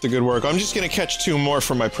 Keep up the good work. I'm just gonna catch 2 more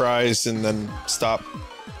for my prize and then stop.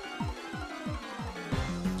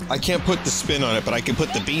 I can't put the spin on it, but I can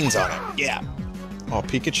put the beans on it. Yeah. Oh,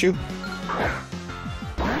 Pikachu?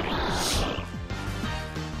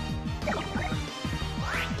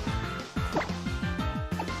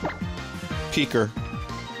 Peeker.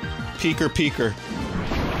 Peeker, Peeker.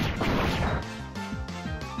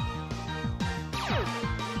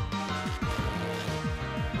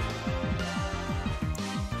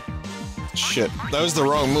 Shit, that was the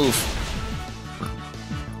wrong move.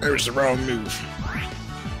 That was the wrong move.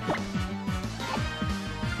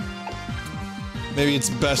 Maybe it's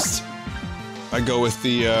best I go with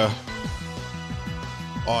the,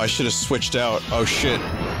 Oh, I should have switched out. Oh shit.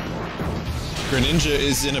 Greninja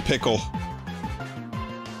is in a pickle.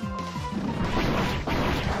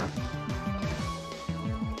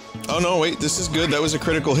 Oh no, wait, this is good. That was a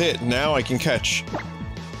critical hit. Now I can catch.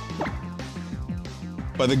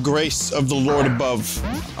 By the grace of the Lord above,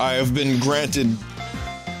 I have been granted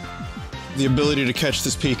the ability to catch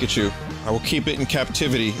this Pikachu. I will keep it in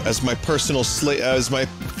captivity as my personal as my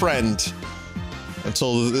friend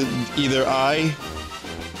until either I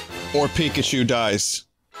or Pikachu dies.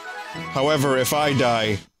 However, if I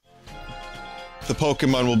die, the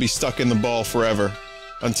Pokemon will be stuck in the ball forever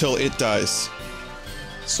until it dies.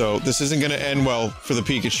 So this isn't gonna end well for the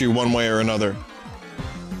Pikachu one way or another.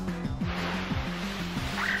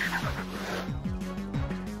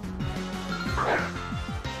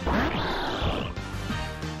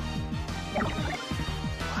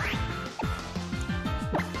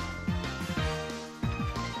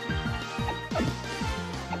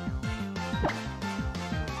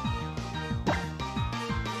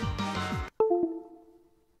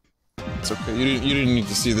 It's okay. You didn't need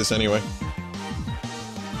to see this anyway.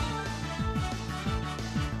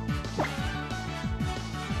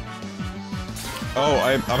 Oh,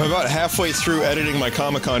 I'm about halfway through editing my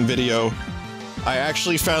Comic-Con video. I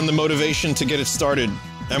actually found the motivation to get it started.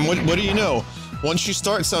 And what do you know? Once you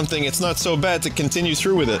start something, it's not so bad to continue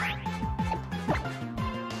through with it.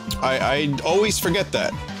 I always forget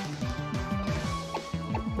that.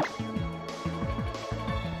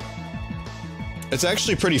 It's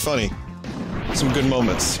actually pretty funny. Some good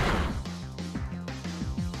moments.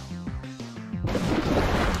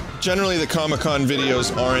 Generally, the Comic-Con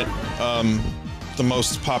videos aren't, the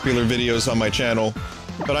most popular videos on my channel,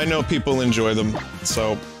 but I know people enjoy them,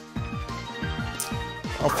 so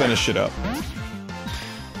I'll finish it up.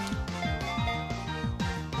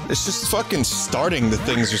 It's just fucking starting the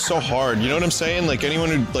things are so hard, you know what I'm saying? Like, anyone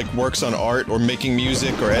who, like, works on art or making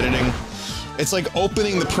music or editing, it's like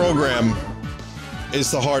opening the program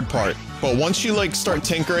is the hard part. But once you, like, start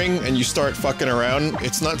tinkering and you start fucking around,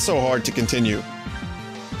 it's not so hard to continue.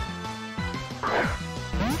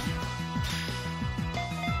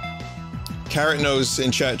 Carrot Nose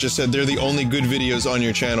in chat just said they're the only good videos on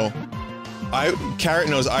your channel. Carrot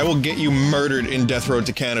Nose, I will get you murdered in Death Road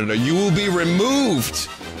to Canada. You will be removed!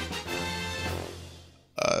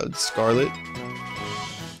 Scarlet.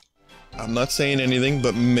 I'm not saying anything,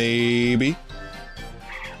 but maybe.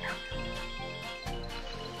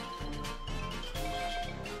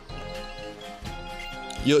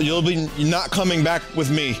 You'll be not coming back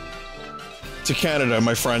with me to Canada,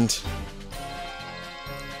 my friend.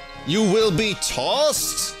 You will be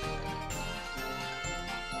tossed!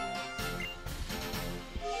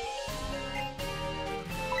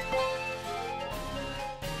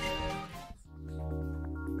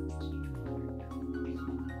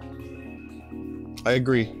 I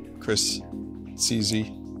agree, Chris. It's easy.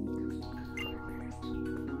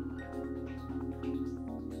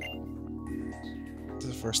 This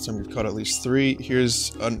is the first time we've caught at least 3.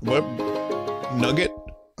 Here's a what? Nugget?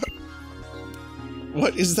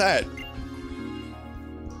 What is that?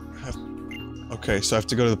 Okay, so I have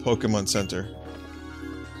to go to the Pokémon Center.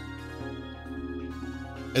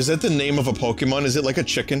 Is that the name of a Pokémon? Is it like a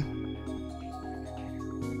chicken?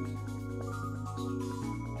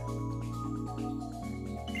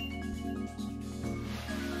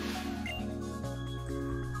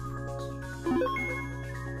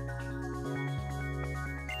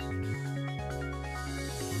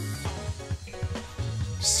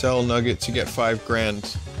 Sell Nugget to get 5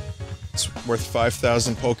 grand. It's worth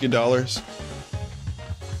 5,000 Poké Dollars.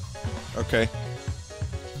 Okay.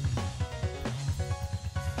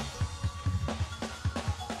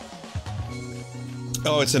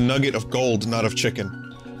 Oh, it's a nugget of gold, not of chicken.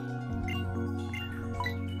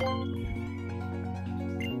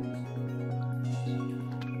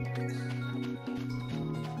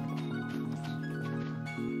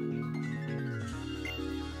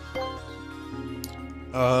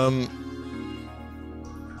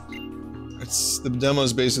 The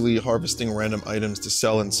demo's basically harvesting random items to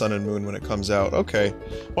sell in Sun and Moon when it comes out. Okay.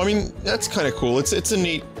 Well, I mean, that's kind of cool. It's a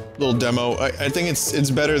neat little demo. I think it's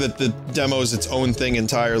better that the demo is its own thing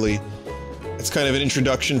entirely. It's kind of an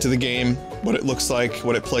introduction to the game, what it looks like,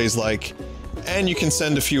 what it plays like, and you can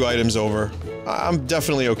send a few items over. I'm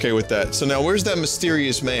definitely okay with that. So now, where's that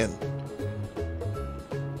mysterious man?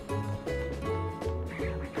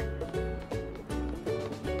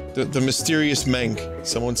 The mysterious Meng.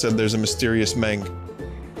 Someone said there's a mysterious Meng.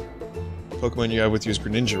 Pokemon you have with you is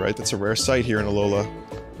Greninja, right? That's a rare sight here in Alola.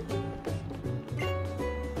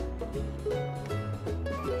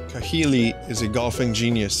 Kahili is a golfing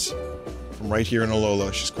genius from right here in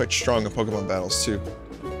Alola. She's quite strong in Pokemon battles, too.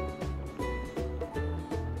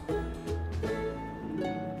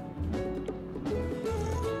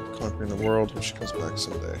 Conquering the world when she comes back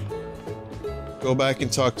someday. Go back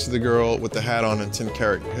and talk to the girl with the hat on in 10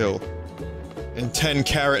 Carrot Hill. In 10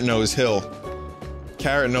 Carrot Nose Hill.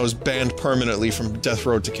 Carrot Nose banned permanently from Death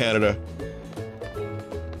Road to Canada.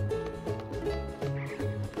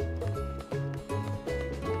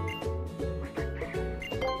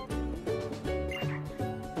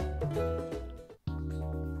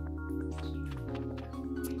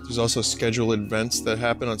 There's also scheduled events that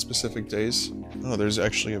happen on specific days. Oh, there's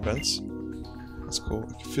actually events? That's cool.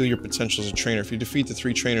 You can feel your potential as a trainer. If you defeat the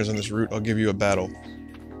 3 trainers on this route, I'll give you a battle.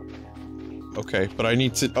 Okay, but I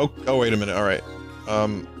need to... Oh, wait a minute, alright.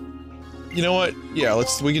 You know what? Yeah,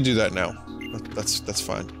 we can do that now. That's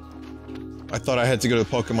fine. I thought I had to go to the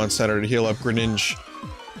Pokemon Center to heal up Greninja.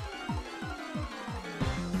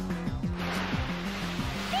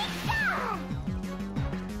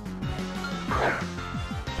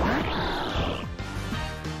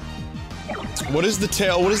 What is the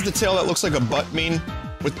tail? What is the tail that looks like a butt mean?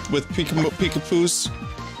 With Pikapoos?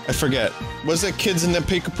 I forget. Was there kids in the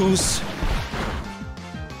Pikapoos?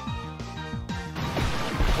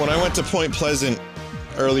 When I went to Point Pleasant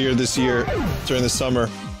earlier this year, during the summer,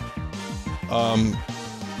 all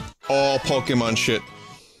Pokemon shit.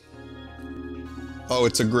 Oh,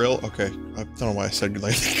 it's a grill? Okay. I don't know why I said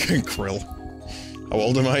like grill. How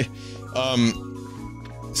old am I?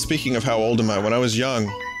 Speaking of how old am I, when I was young,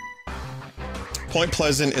 Point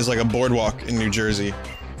Pleasant is like a boardwalk in New Jersey.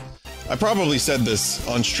 I probably said this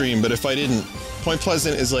on stream, but if I didn't, Point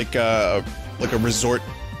Pleasant is like a resort,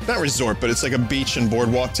 not resort, but it's like a beach and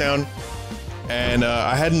boardwalk town. And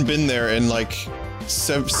I hadn't been there in like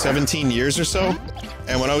 17 years or so.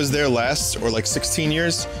 And when I was there last, or like 16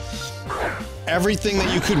 years, everything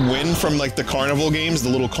that you could win from like the carnival games, the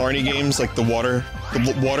little carny games, like the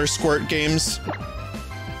water squirt games,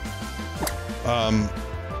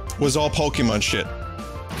 was all Pokemon shit.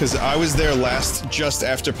 Because I was there last just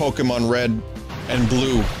after Pokemon Red and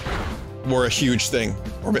Blue were a huge thing.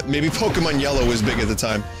 Or maybe Pokemon Yellow was big at the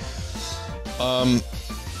time.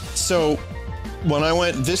 So when I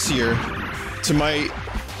went this year, to my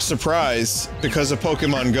surprise, because of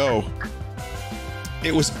Pokemon Go,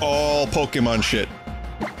 it was all Pokemon shit.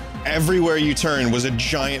 Everywhere you turn was a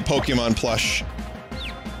giant Pokemon plush.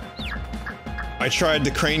 I tried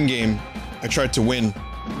the crane game. I tried to win.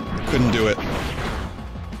 Couldn't do it.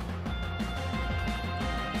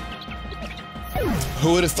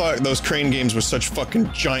 Who would have thought those crane games were such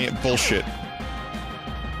fucking giant bullshit?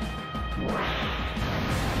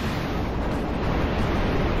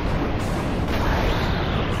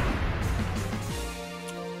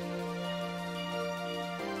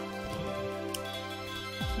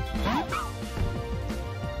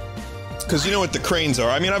 Because you know what the cranes are.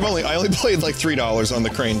 I mean, I only played like $3 on the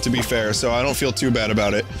crane, to be fair, so I don't feel too bad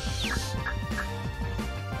about it.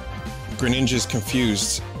 Greninja's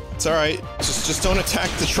confused. It's alright. Just don't attack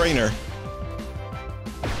the trainer.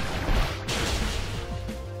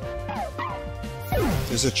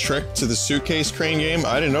 There's a trick to the suitcase crane game?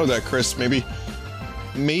 I didn't know that, Chris. Maybe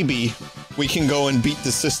we can go and beat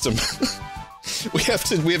the system. we have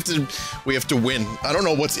to win. I don't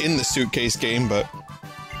know what's in the suitcase game, but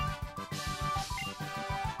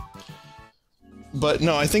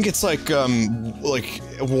no, I think it's like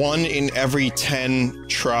 1 in every 10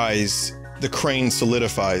 tries, the crane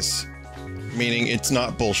solidifies. Meaning it's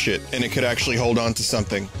not bullshit, and it could actually hold on to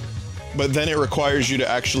something. But then it requires you to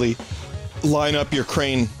actually line up your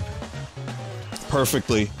crane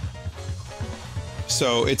perfectly.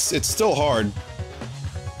 So it's still hard.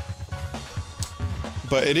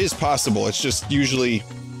 But it is possible, it's just usually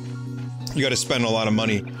you gotta spend a lot of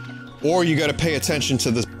money. Or you gotta pay attention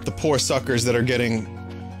to the poor suckers that are getting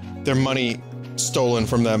their money stolen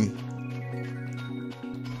from them.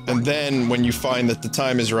 And then, when you find that the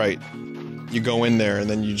time is right, you go in there and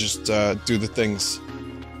then you just, do the things.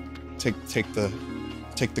 Take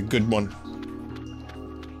the good one.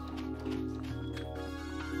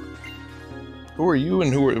 Who are you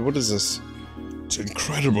and what is this? It's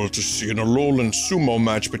incredible to see an Alolan sumo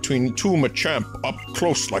match between two Machamp up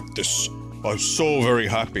close like this. I'm so very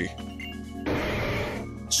happy.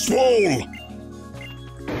 Swole!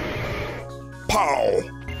 Pow!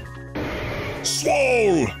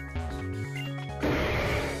 Swole!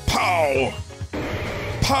 Pow!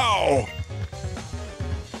 Pow!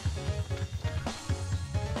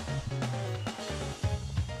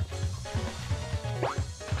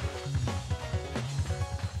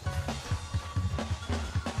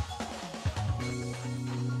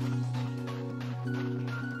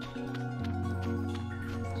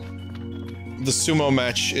 The sumo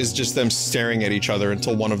match is just them staring at each other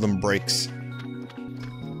until one of them breaks.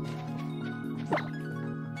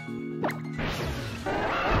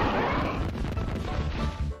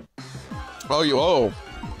 Oh.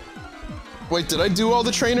 Wait, did I do all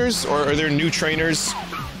the trainers? Or are there new trainers?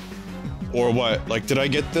 Or what? Like, did I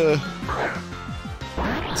get all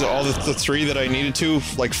the 3 that I needed to?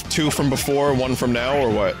 Like, 2 from before, 1 from now, or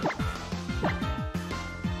what?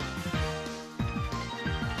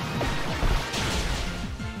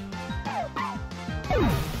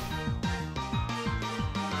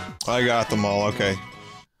 I got them all, okay.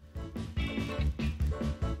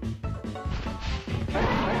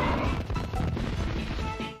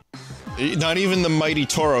 Not even the mighty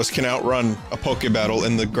Tauros can outrun a Poké battle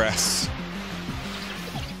in the grass.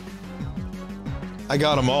 I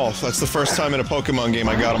got them all. That's the first time in a Pokemon game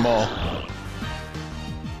I got them all.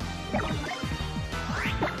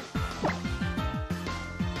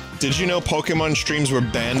 Did you know Pokemon streams were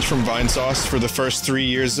banned from Vinesauce for the first 3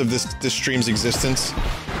 years of this stream's existence?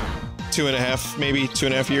 2.5, maybe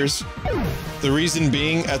 2.5 years? The reason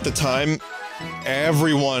being, at the time,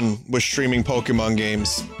 everyone was streaming Pokemon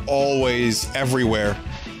games. Always, everywhere.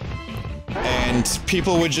 And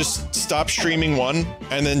people would just stop streaming one,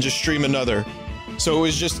 and then just stream another. So it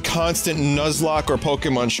was just constant Nuzlocke or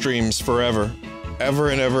Pokemon streams forever. Ever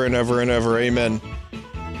and ever and ever and ever, amen.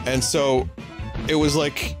 And so, it was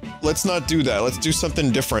like, let's not do that, let's do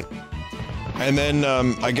something different. And then,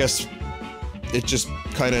 I guess, it just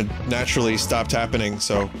kind of naturally stopped happening,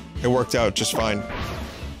 so it worked out just fine.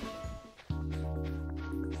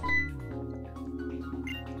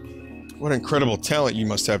 What incredible talent you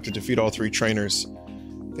must have to defeat all 3 trainers.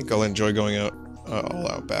 I think I'll enjoy going out,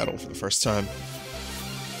 all-out battle for the first time.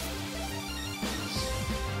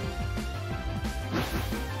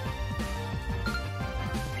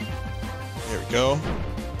 There we go.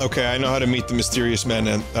 Okay, I know how to meet the mysterious man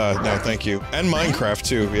and, no, thank you. And Minecraft,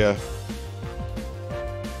 too, yeah.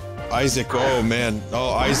 Isaac, oh man.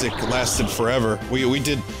 Oh, Isaac lasted forever. We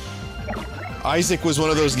did... Isaac was one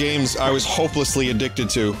of those games I was hopelessly addicted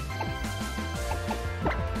to.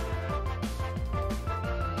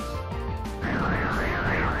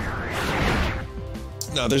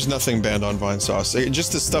 No, there's nothing banned on Vinesauce.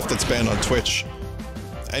 Just the stuff that's banned on Twitch.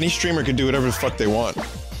 Any streamer can do whatever the fuck they want.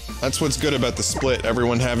 That's what's good about the split,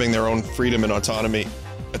 everyone having their own freedom and autonomy.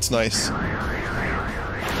 It's nice.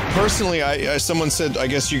 Personally, someone said, I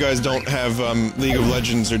guess you guys don't have, League of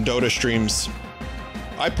Legends or Dota streams.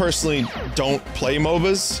 I personally don't play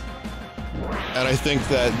MOBAs, and I think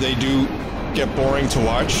that they do get boring to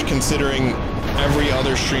watch, considering every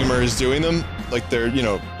other streamer is doing them. Like, they're, you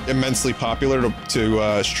know, immensely popular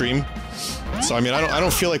to stream. So, I mean, I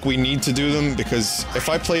don't feel like we need to do them, because if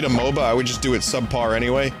I played a MOBA, I would just do it subpar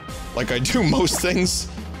anyway. Like I do most things.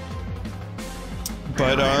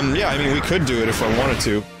 But, yeah, I mean, we could do it if I wanted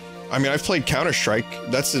to. I mean, I've played Counter-Strike.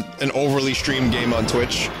 That's an overly streamed game on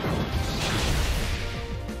Twitch.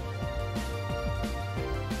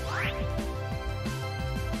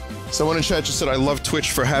 Someone in chat just said, I love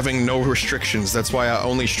Twitch for having no restrictions. That's why I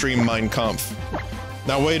only stream Mein Kampf.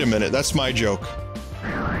 Now, wait a minute. That's my joke.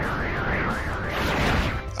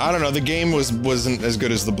 I don't know. The game wasn't as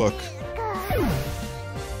good as the book.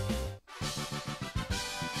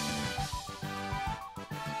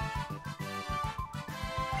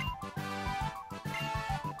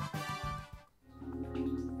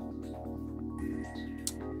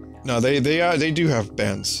 No, they do have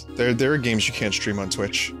bans. There are games you can't stream on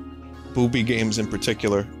Twitch. Booby games in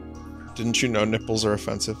particular. Didn't you know nipples are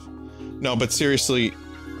offensive? No, but seriously,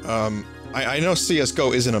 I know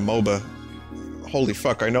CSGO isn't a MOBA. Holy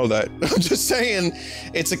fuck, I know that. I'm just saying,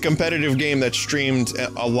 it's a competitive game that's streamed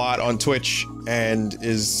a lot on Twitch and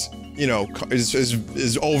is, you know, is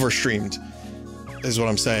overstreamed, is what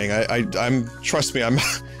I'm saying. Trust me,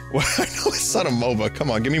 well, I know it's not a MOBA.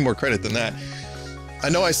 Come on, give me more credit than that. I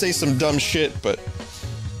know I say some dumb shit, but,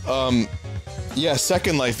 yeah,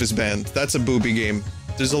 Second Life is banned. That's a booby game.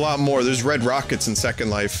 There's a lot more. There's Red Rockets in Second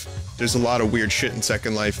Life. There's a lot of weird shit in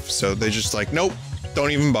Second Life, so they just like, nope, don't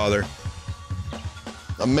even bother.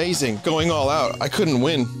 Amazing. Going all out. I couldn't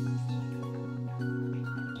win.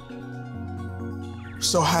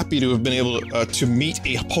 So happy to have been able to meet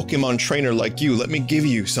a Pokemon trainer like you. Let me give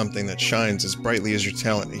you something that shines as brightly as your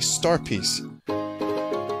talent. A star piece.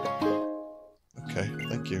 Okay,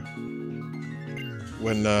 thank you.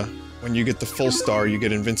 When you get the full star, you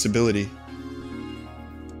get invincibility.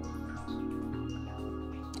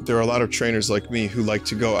 There are a lot of trainers like me who like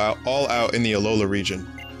to go all out in the Alola region.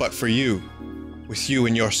 But for you, with you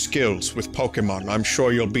and your skills with Pokemon, I'm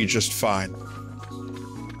sure you'll be just fine.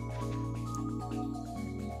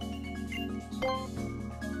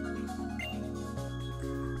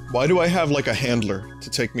 Why do I have like a handler to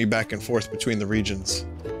take me back and forth between the regions?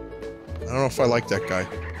 I don't know if I like that guy.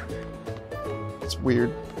 It's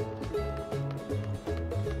weird.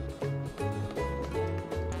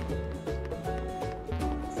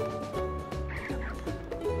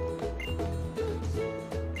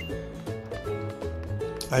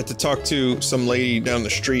 I had to talk to some lady down the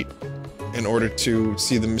street in order to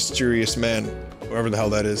see the mysterious man, whoever the hell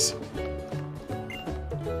that is.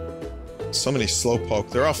 So many Slowpoke.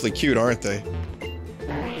 They're awfully cute, aren't they?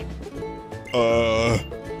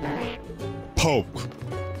 Poke.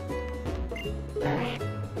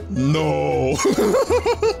 No.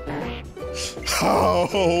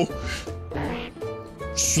 How?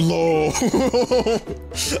 Slow.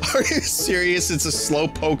 Are you serious? It's a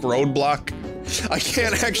slowpoke roadblock? I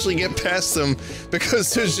can't actually get past them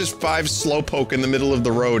because there's just 5 slowpoke in the middle of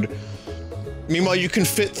the road. Meanwhile, you can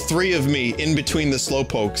fit 3 of me in between the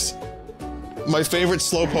slowpokes. My favorite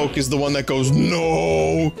slowpoke is the one that goes,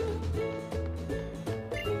 no!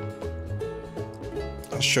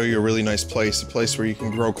 I'll show you a really nice place, a place where you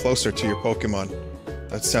can grow closer to your Pokemon.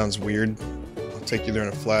 That sounds weird. I'll take you there in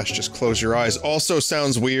a flash, just close your eyes. Also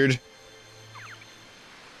sounds weird.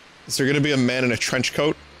 Is there gonna be a man in a trench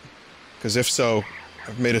coat? Because if so,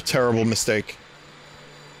 I've made a terrible mistake.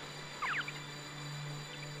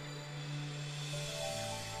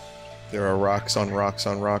 There are rocks on rocks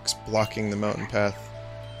on rocks blocking the mountain path.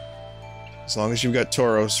 As long as you've got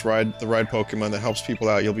Tauros, the ride Pokemon that helps people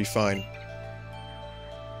out, you'll be fine.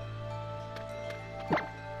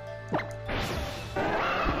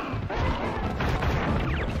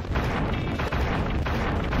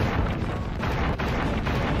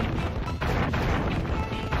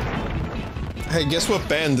 Hey, guess what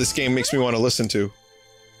band this game makes me want to listen to?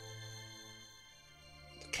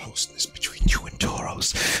 The closeness between you and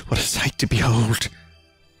Tauros. What a sight to behold.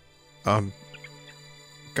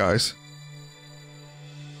 Guys.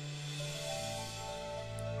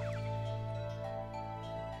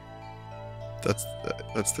 That's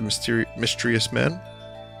the mysterious man?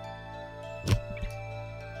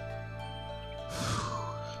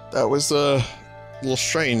 That was, a little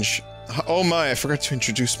strange. Oh my, I forgot to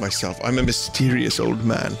introduce myself. I'm a mysterious old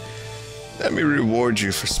man. Let me reward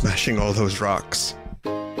you for smashing all those rocks.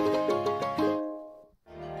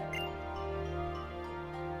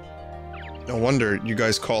 No wonder you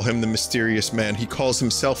guys call him the mysterious man. He calls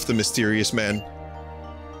himself the mysterious man.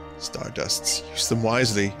 Stardusts, use them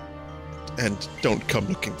wisely. And don't come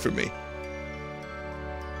looking for me.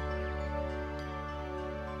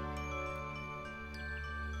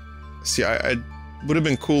 See, I would have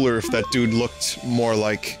been cooler if that dude looked more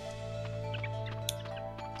like...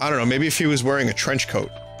 I don't know, maybe if he was wearing a trench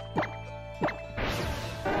coat.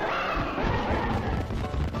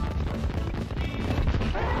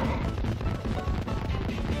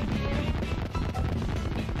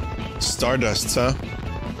 Stardusts, huh?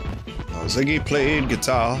 Oh, Ziggy played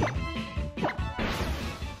guitar.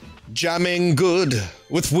 Jamming good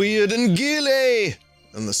with Weird and Gilly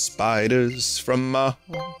and the spiders from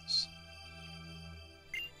Mars.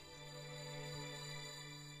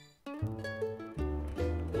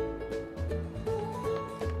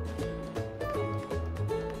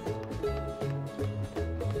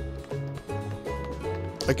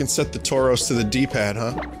 I can set the Tauros to the D-pad,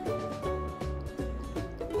 huh?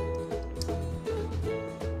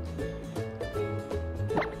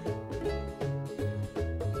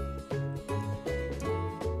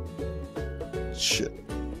 Shit.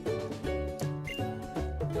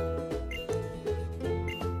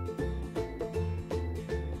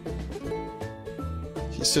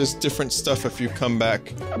 He says different stuff if you come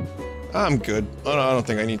back. I'm good. Oh no, I don't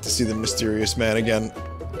think I need to see the mysterious man again.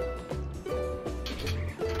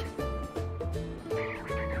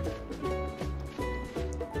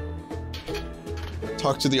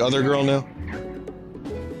 Talk to the other girl now.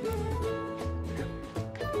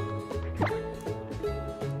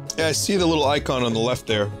 Yeah, I see the little icon on the left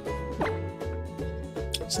there.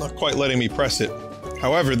 It's not quite letting me press it.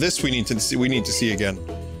 However, this we need to see again.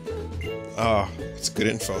 Ah, it's good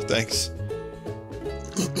info, thanks.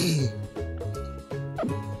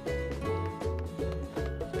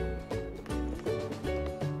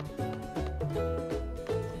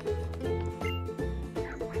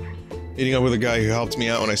 Meeting up with a guy who helped me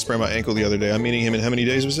out when I sprained my ankle the other day. I'm meeting him in how many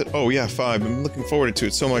days was it? Oh yeah, 5. I'm looking forward to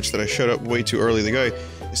it so much that I showed up way too early. The guy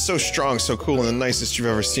is so strong, so cool, and the nicest you've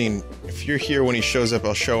ever seen. If you're here when he shows up,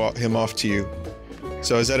 I'll show him off to you.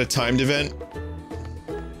 So is that a timed event?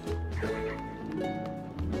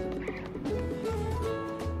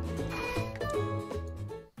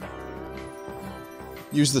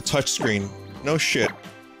 Use the touchscreen. No shit.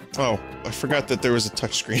 Oh, I forgot that there was a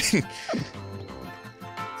touchscreen.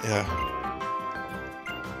 Yeah.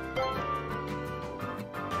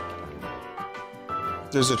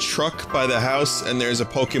 There's a truck by the house, and there's a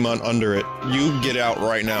Pokemon under it. You get out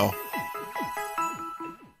right now.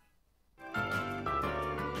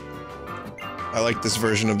 I like this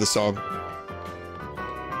version of the song.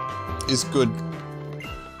 It's good.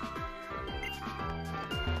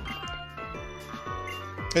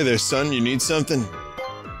 Hey there, son, you need something?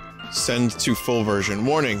 Send to full version.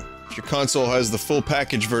 Warning, if your console has the full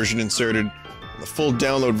package version inserted, and the full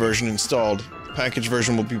download version installed, the package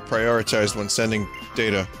version will be prioritized when sending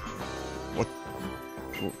data. What?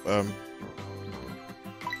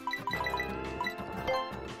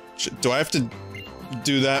 Do I have to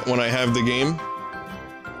do that when I have the game?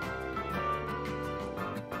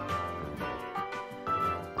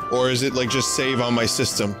 Or is it like just save on my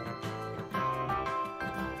system?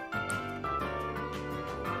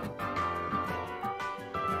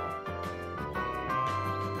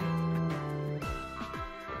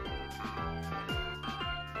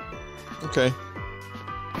 Okay.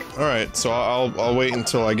 Alright, so I'll wait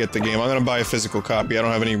until I get the game. I'm gonna buy a physical copy. I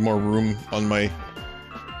don't have any more room on my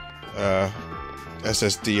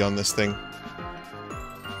SSD on this thing.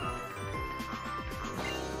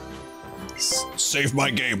 Save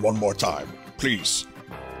my game one more time, please.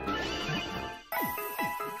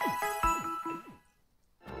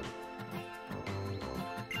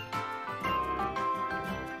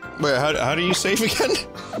 Wait, how do you save again?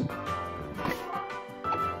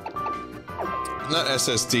 Not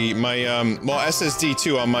SSD, my, well, SSD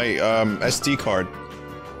too on my, SD card.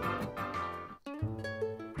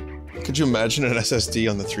 Could you imagine an SSD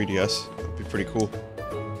on the 3DS? That'd be pretty cool.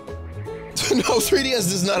 No, 3DS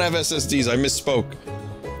does not have SSDs, I misspoke.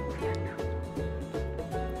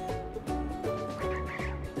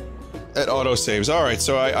 It auto-saves. Alright,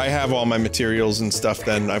 so I have all my materials and stuff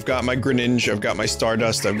then. I've got my Greninja, I've got my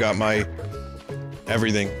Stardust, I've got my...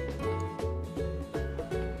 everything.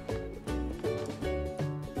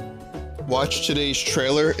 Watch today's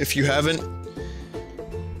trailer if you haven't.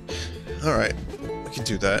 Alright, I can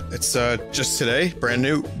do that. It's, just today, brand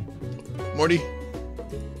new. Morty?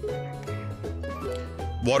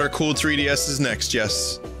 Water-cooled 3DS is next,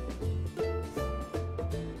 yes.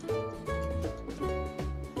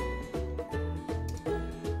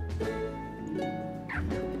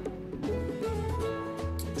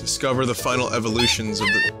 Discover the final evolutions of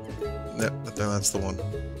the... Yep, that's the one.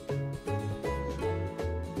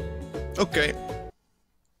 Okay.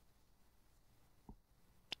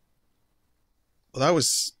 Well, that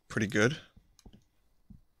was pretty good.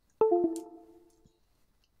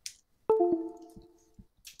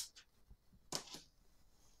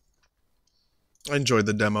 I enjoyed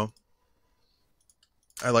the demo.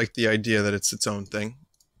 I like the idea that it's its own thing.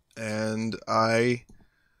 And I,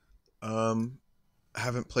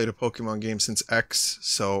 haven't played a Pokemon game since X,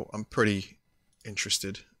 so I'm pretty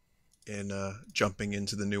interested in, jumping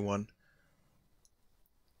into the new one.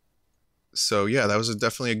 So yeah, that was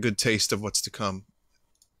definitely a good taste of what's to come.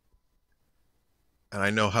 And I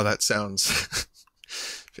know how that sounds.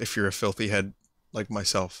 If you're a filthy head like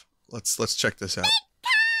myself. Let's check this out.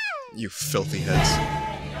 You filthy heads.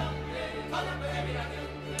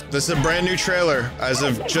 This is a brand new trailer as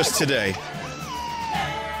of just today.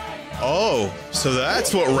 Oh, so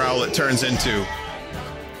that's what Rowlet turns into.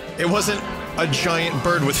 It wasn't a giant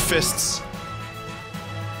bird with fists.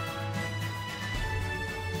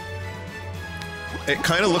 It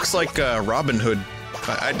kind of looks like Robin Hood.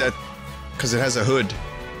 Because it has a hood.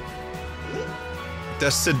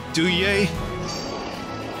 Decidueye?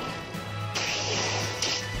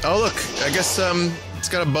 Oh look, I guess it's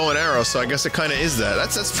got a bow and arrow, so I guess it kind of is that.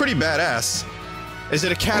 That's pretty badass. Is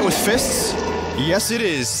it a cat with fists? Yes, it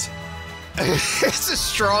is. It's a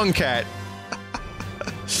strong cat.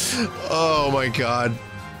 Oh my god.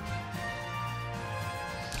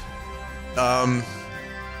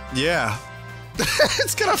 Yeah.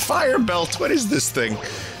 It's got a fire belt. What is this thing?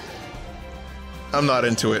 I'm not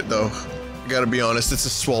into it though. Gotta be honest, it's a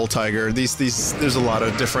swole tiger. There's a lot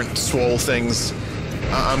of different swole things.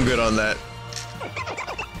 I'm good on that.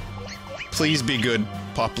 Please be good,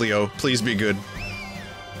 Poplio. Please be good.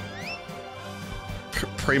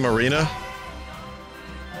 Primarina?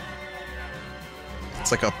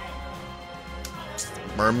 It's like a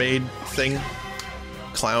mermaid thing?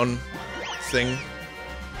 Clown thing?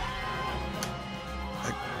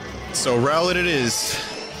 So Rowlet it is.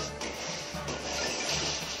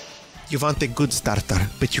 You want a good starter,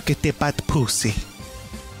 but you get a bad pussy.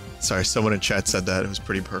 Sorry, someone in chat said that. It was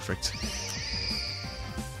pretty perfect.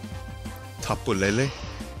 Tapulele?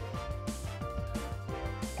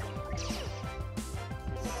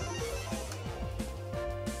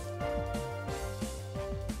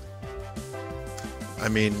 I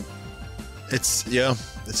mean, it's, yeah,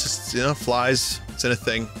 it's just, you know, flies. It's in a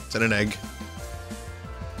thing. It's in an egg.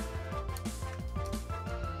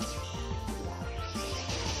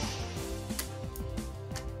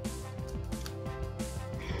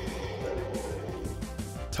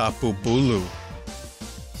 Tapu Bulu.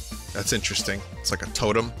 That's interesting. It's like a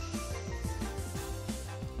totem.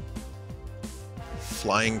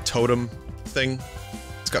 Flying totem thing.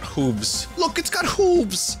 It's got hooves. Look, it's got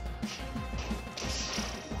hooves!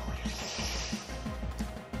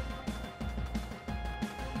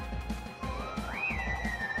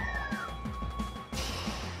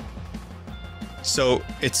 So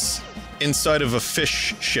it's inside of a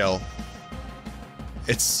fish shell.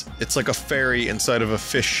 It's like a fairy inside of a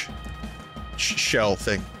fish shell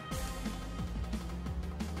thing.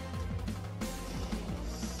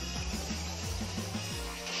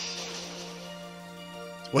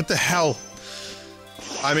 What the hell?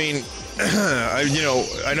 I mean,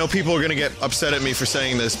 I know people are gonna get upset at me for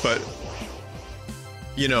saying this, but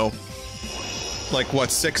you know, like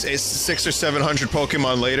what, 600 or 700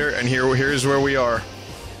 Pokemon later, and here's where we are.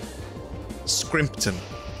 Scrimpton.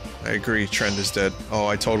 I agree, Trend is dead. Oh,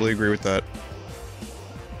 I totally agree with that.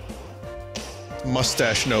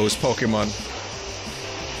 Mustache nose Pokemon.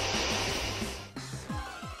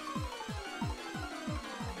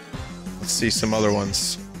 Let's see some other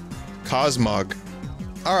ones. Cosmog.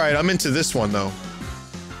 Alright, I'm into this one though.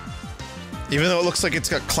 Even though it looks like it's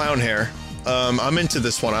got clown hair. I'm into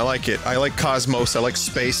this one, I like it. I like Cosmos, I like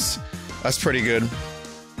space. That's pretty good.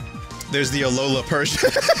 There's the Alola Persian.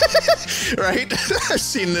 Right? I've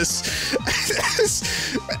seen this.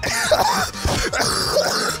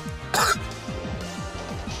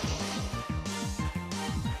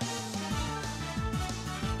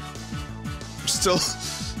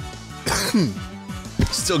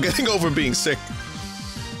 Still getting over being sick.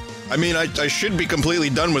 I mean, I should be completely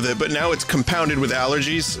done with it, but now it's compounded with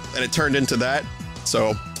allergies, and it turned into that,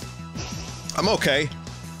 so... I'm okay.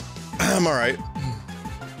 I'm alright.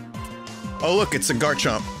 Oh look, it's a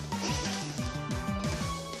Garchomp.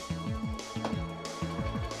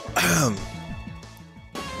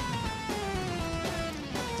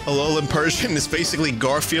 Alolan Persian is basically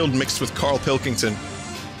Garfield mixed with Carl Pilkington.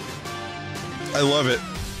 I love it.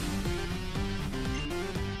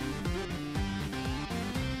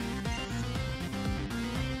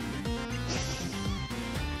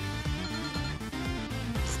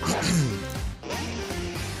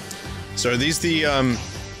 So are these the,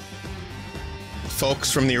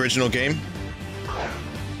 folks from the original game?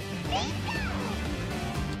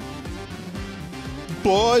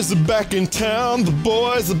 Boys are back in town, the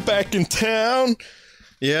boys are back in town!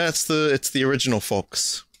 Yeah, it's the original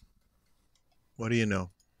folks. What do you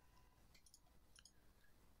know?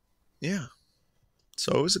 Yeah.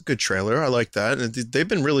 So it was a good trailer, I like that, and they've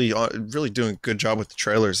been really doing a good job with the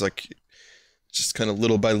trailers, like, just kind of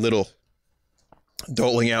little by little.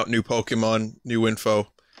 Doling out new Pokemon, new info.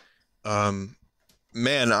 Man,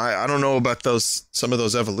 I don't know about some of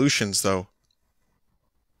those evolutions, though.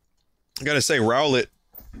 I gotta say, Rowlet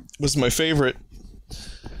was my favorite.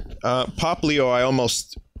 Poplio I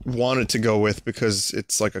almost wanted to go with because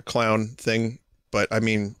it's like a clown thing, but I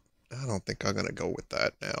mean, I don't think I'm gonna go with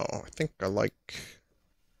that now. I think I like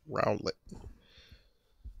Rowlet.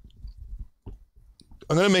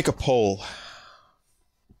 I'm gonna make a poll.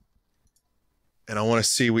 And I want to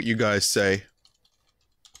see what you guys say.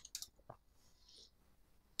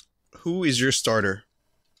 Who is your starter?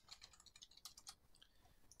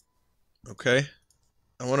 Okay.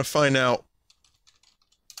 I want to find out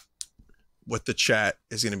what the chat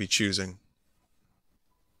is going to be choosing.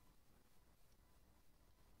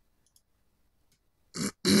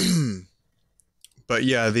 But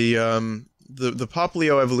yeah, the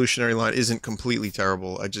Poplio evolutionary line isn't completely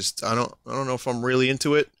terrible. I don't know if I'm really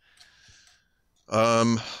into it.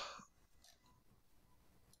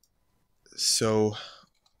 So,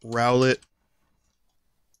 Rowlet,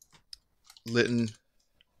 Litten,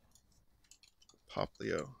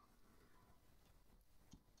 Poplio.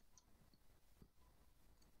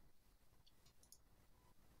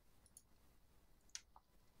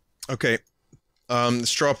 Okay, the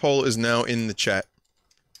straw poll is now in the chat.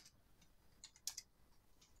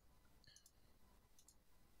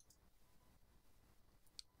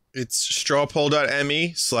 It's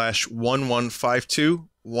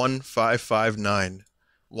strawpoll.me/11521559.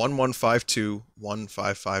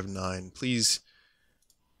 11521559. Please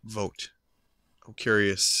vote. I'm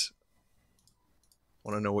curious.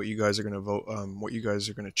 Want to know what you guys are going to vote, what you guys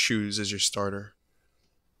are going to choose as your starter.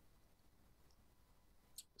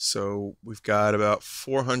 So we've got about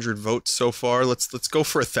 400 votes so far. Let's go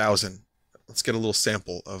for 1,000. Let's get a little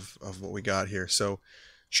sample of what we got here. So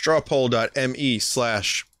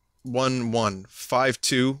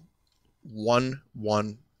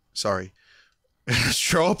strawpoll.me/115211 sorry.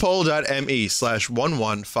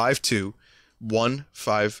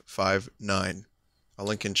 strawpoll.me/11521559. I'll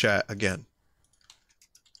link in chat again.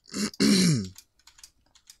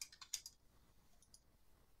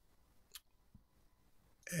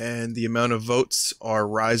 And the amount of votes are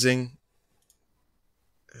rising.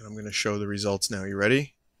 And I'm going to show the results now. You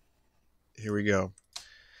ready? Here we go.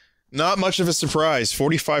 Not much of a surprise.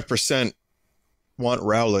 45% want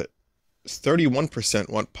Rowlet. 31%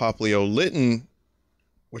 want Poplio. Litten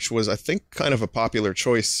which was, I think, kind of a popular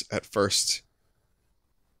choice at first.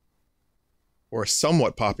 Or a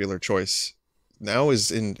somewhat popular choice. Now is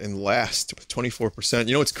in last with 24%.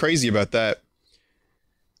 You know what's crazy about that?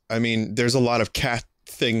 I mean, there's a lot of cat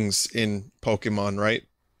things in Pokemon, right?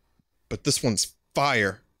 But this one's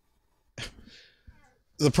fire.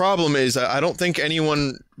 The problem is, I don't think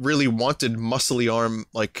anyone really wanted muscly arm,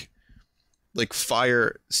 like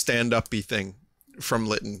fire stand-up-y thing from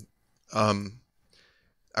Litten.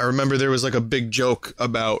 I remember there was like a big joke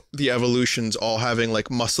about the evolutions all having like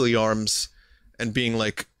muscly arms and being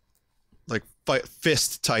like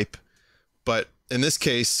fist type, but in this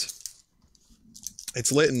case, it's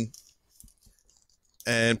Litten,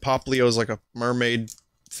 and Poplio is like a mermaid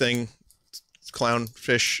thing,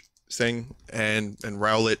 clownfish thing, and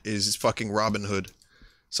Rowlet is fucking Robin Hood.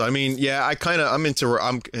 So I mean, yeah, I'm into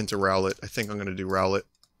Rowlet. I think I'm gonna do Rowlet,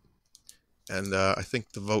 and I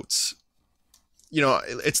think the votes. You know,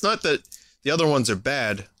 it's not that the other ones are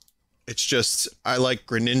bad. It's just I like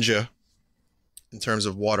Greninja. In terms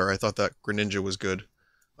of water, I thought that Greninja was good.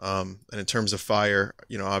 And in terms of fire,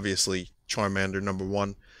 you know, obviously Charmander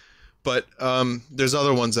 #1. But there's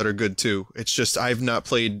other ones that are good too. It's just I've not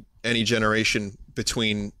played any generation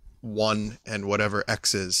between 1 and whatever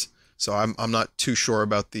X is. So I'm not too sure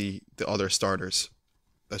about the other starters.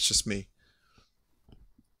 That's just me.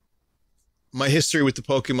 My history with the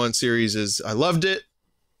Pokemon series is I loved it,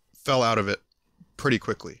 fell out of it pretty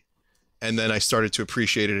quickly. And then I started to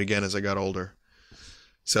appreciate it again as I got older.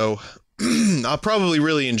 So I'll probably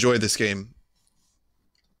really enjoy this game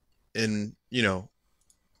in, you know,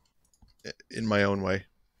 in my own way.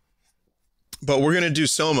 But we're going to do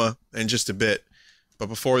Soma in just a bit. But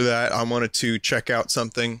before that, I wanted to check out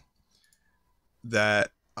something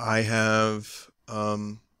that I have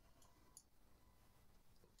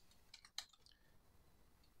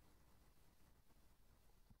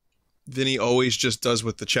Vinny always just does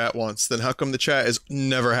what the chat wants. Then how come the chat is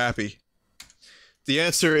never happy? The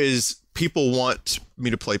answer is people want me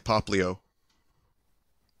to play Poplio.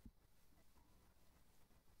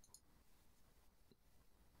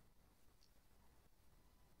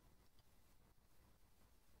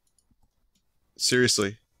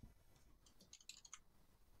 Seriously.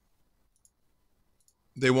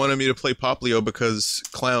 They wanted me to play Poplio because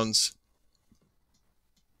clowns.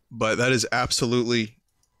 But that is absolutely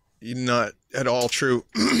not at all true.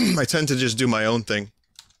 I tend to just do my own thing.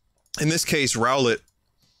 In this case, Rowlet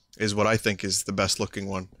is what I think is the best looking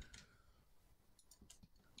one.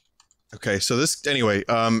 Okay, so this, anyway,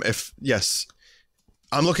 yes,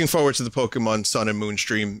 I'm looking forward to the Pokemon Sun and Moon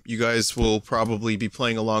stream. You guys will probably be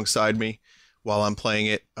playing alongside me while I'm playing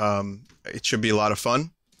it. It should be a lot of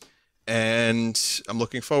fun. And I'm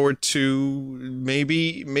looking forward to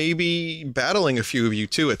maybe battling a few of you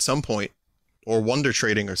too at some point. Or wonder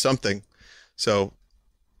trading or something. So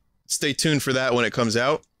stay tuned for that when it comes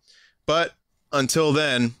out. But until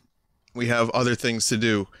then, we have other things to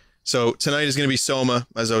do. So tonight is going to be Soma,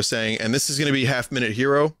 as I was saying, and this is going to be Half Minute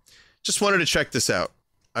Hero. Just wanted to check this out.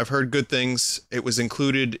 I've heard good things. It was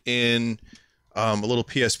included in a little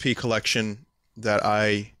PSP collection that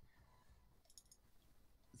I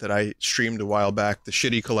streamed a while back, the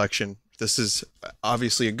Shitty Collection. This is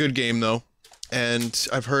obviously a good game, though, and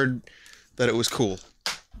I've heard that it was cool.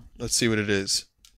 Let's see what it is.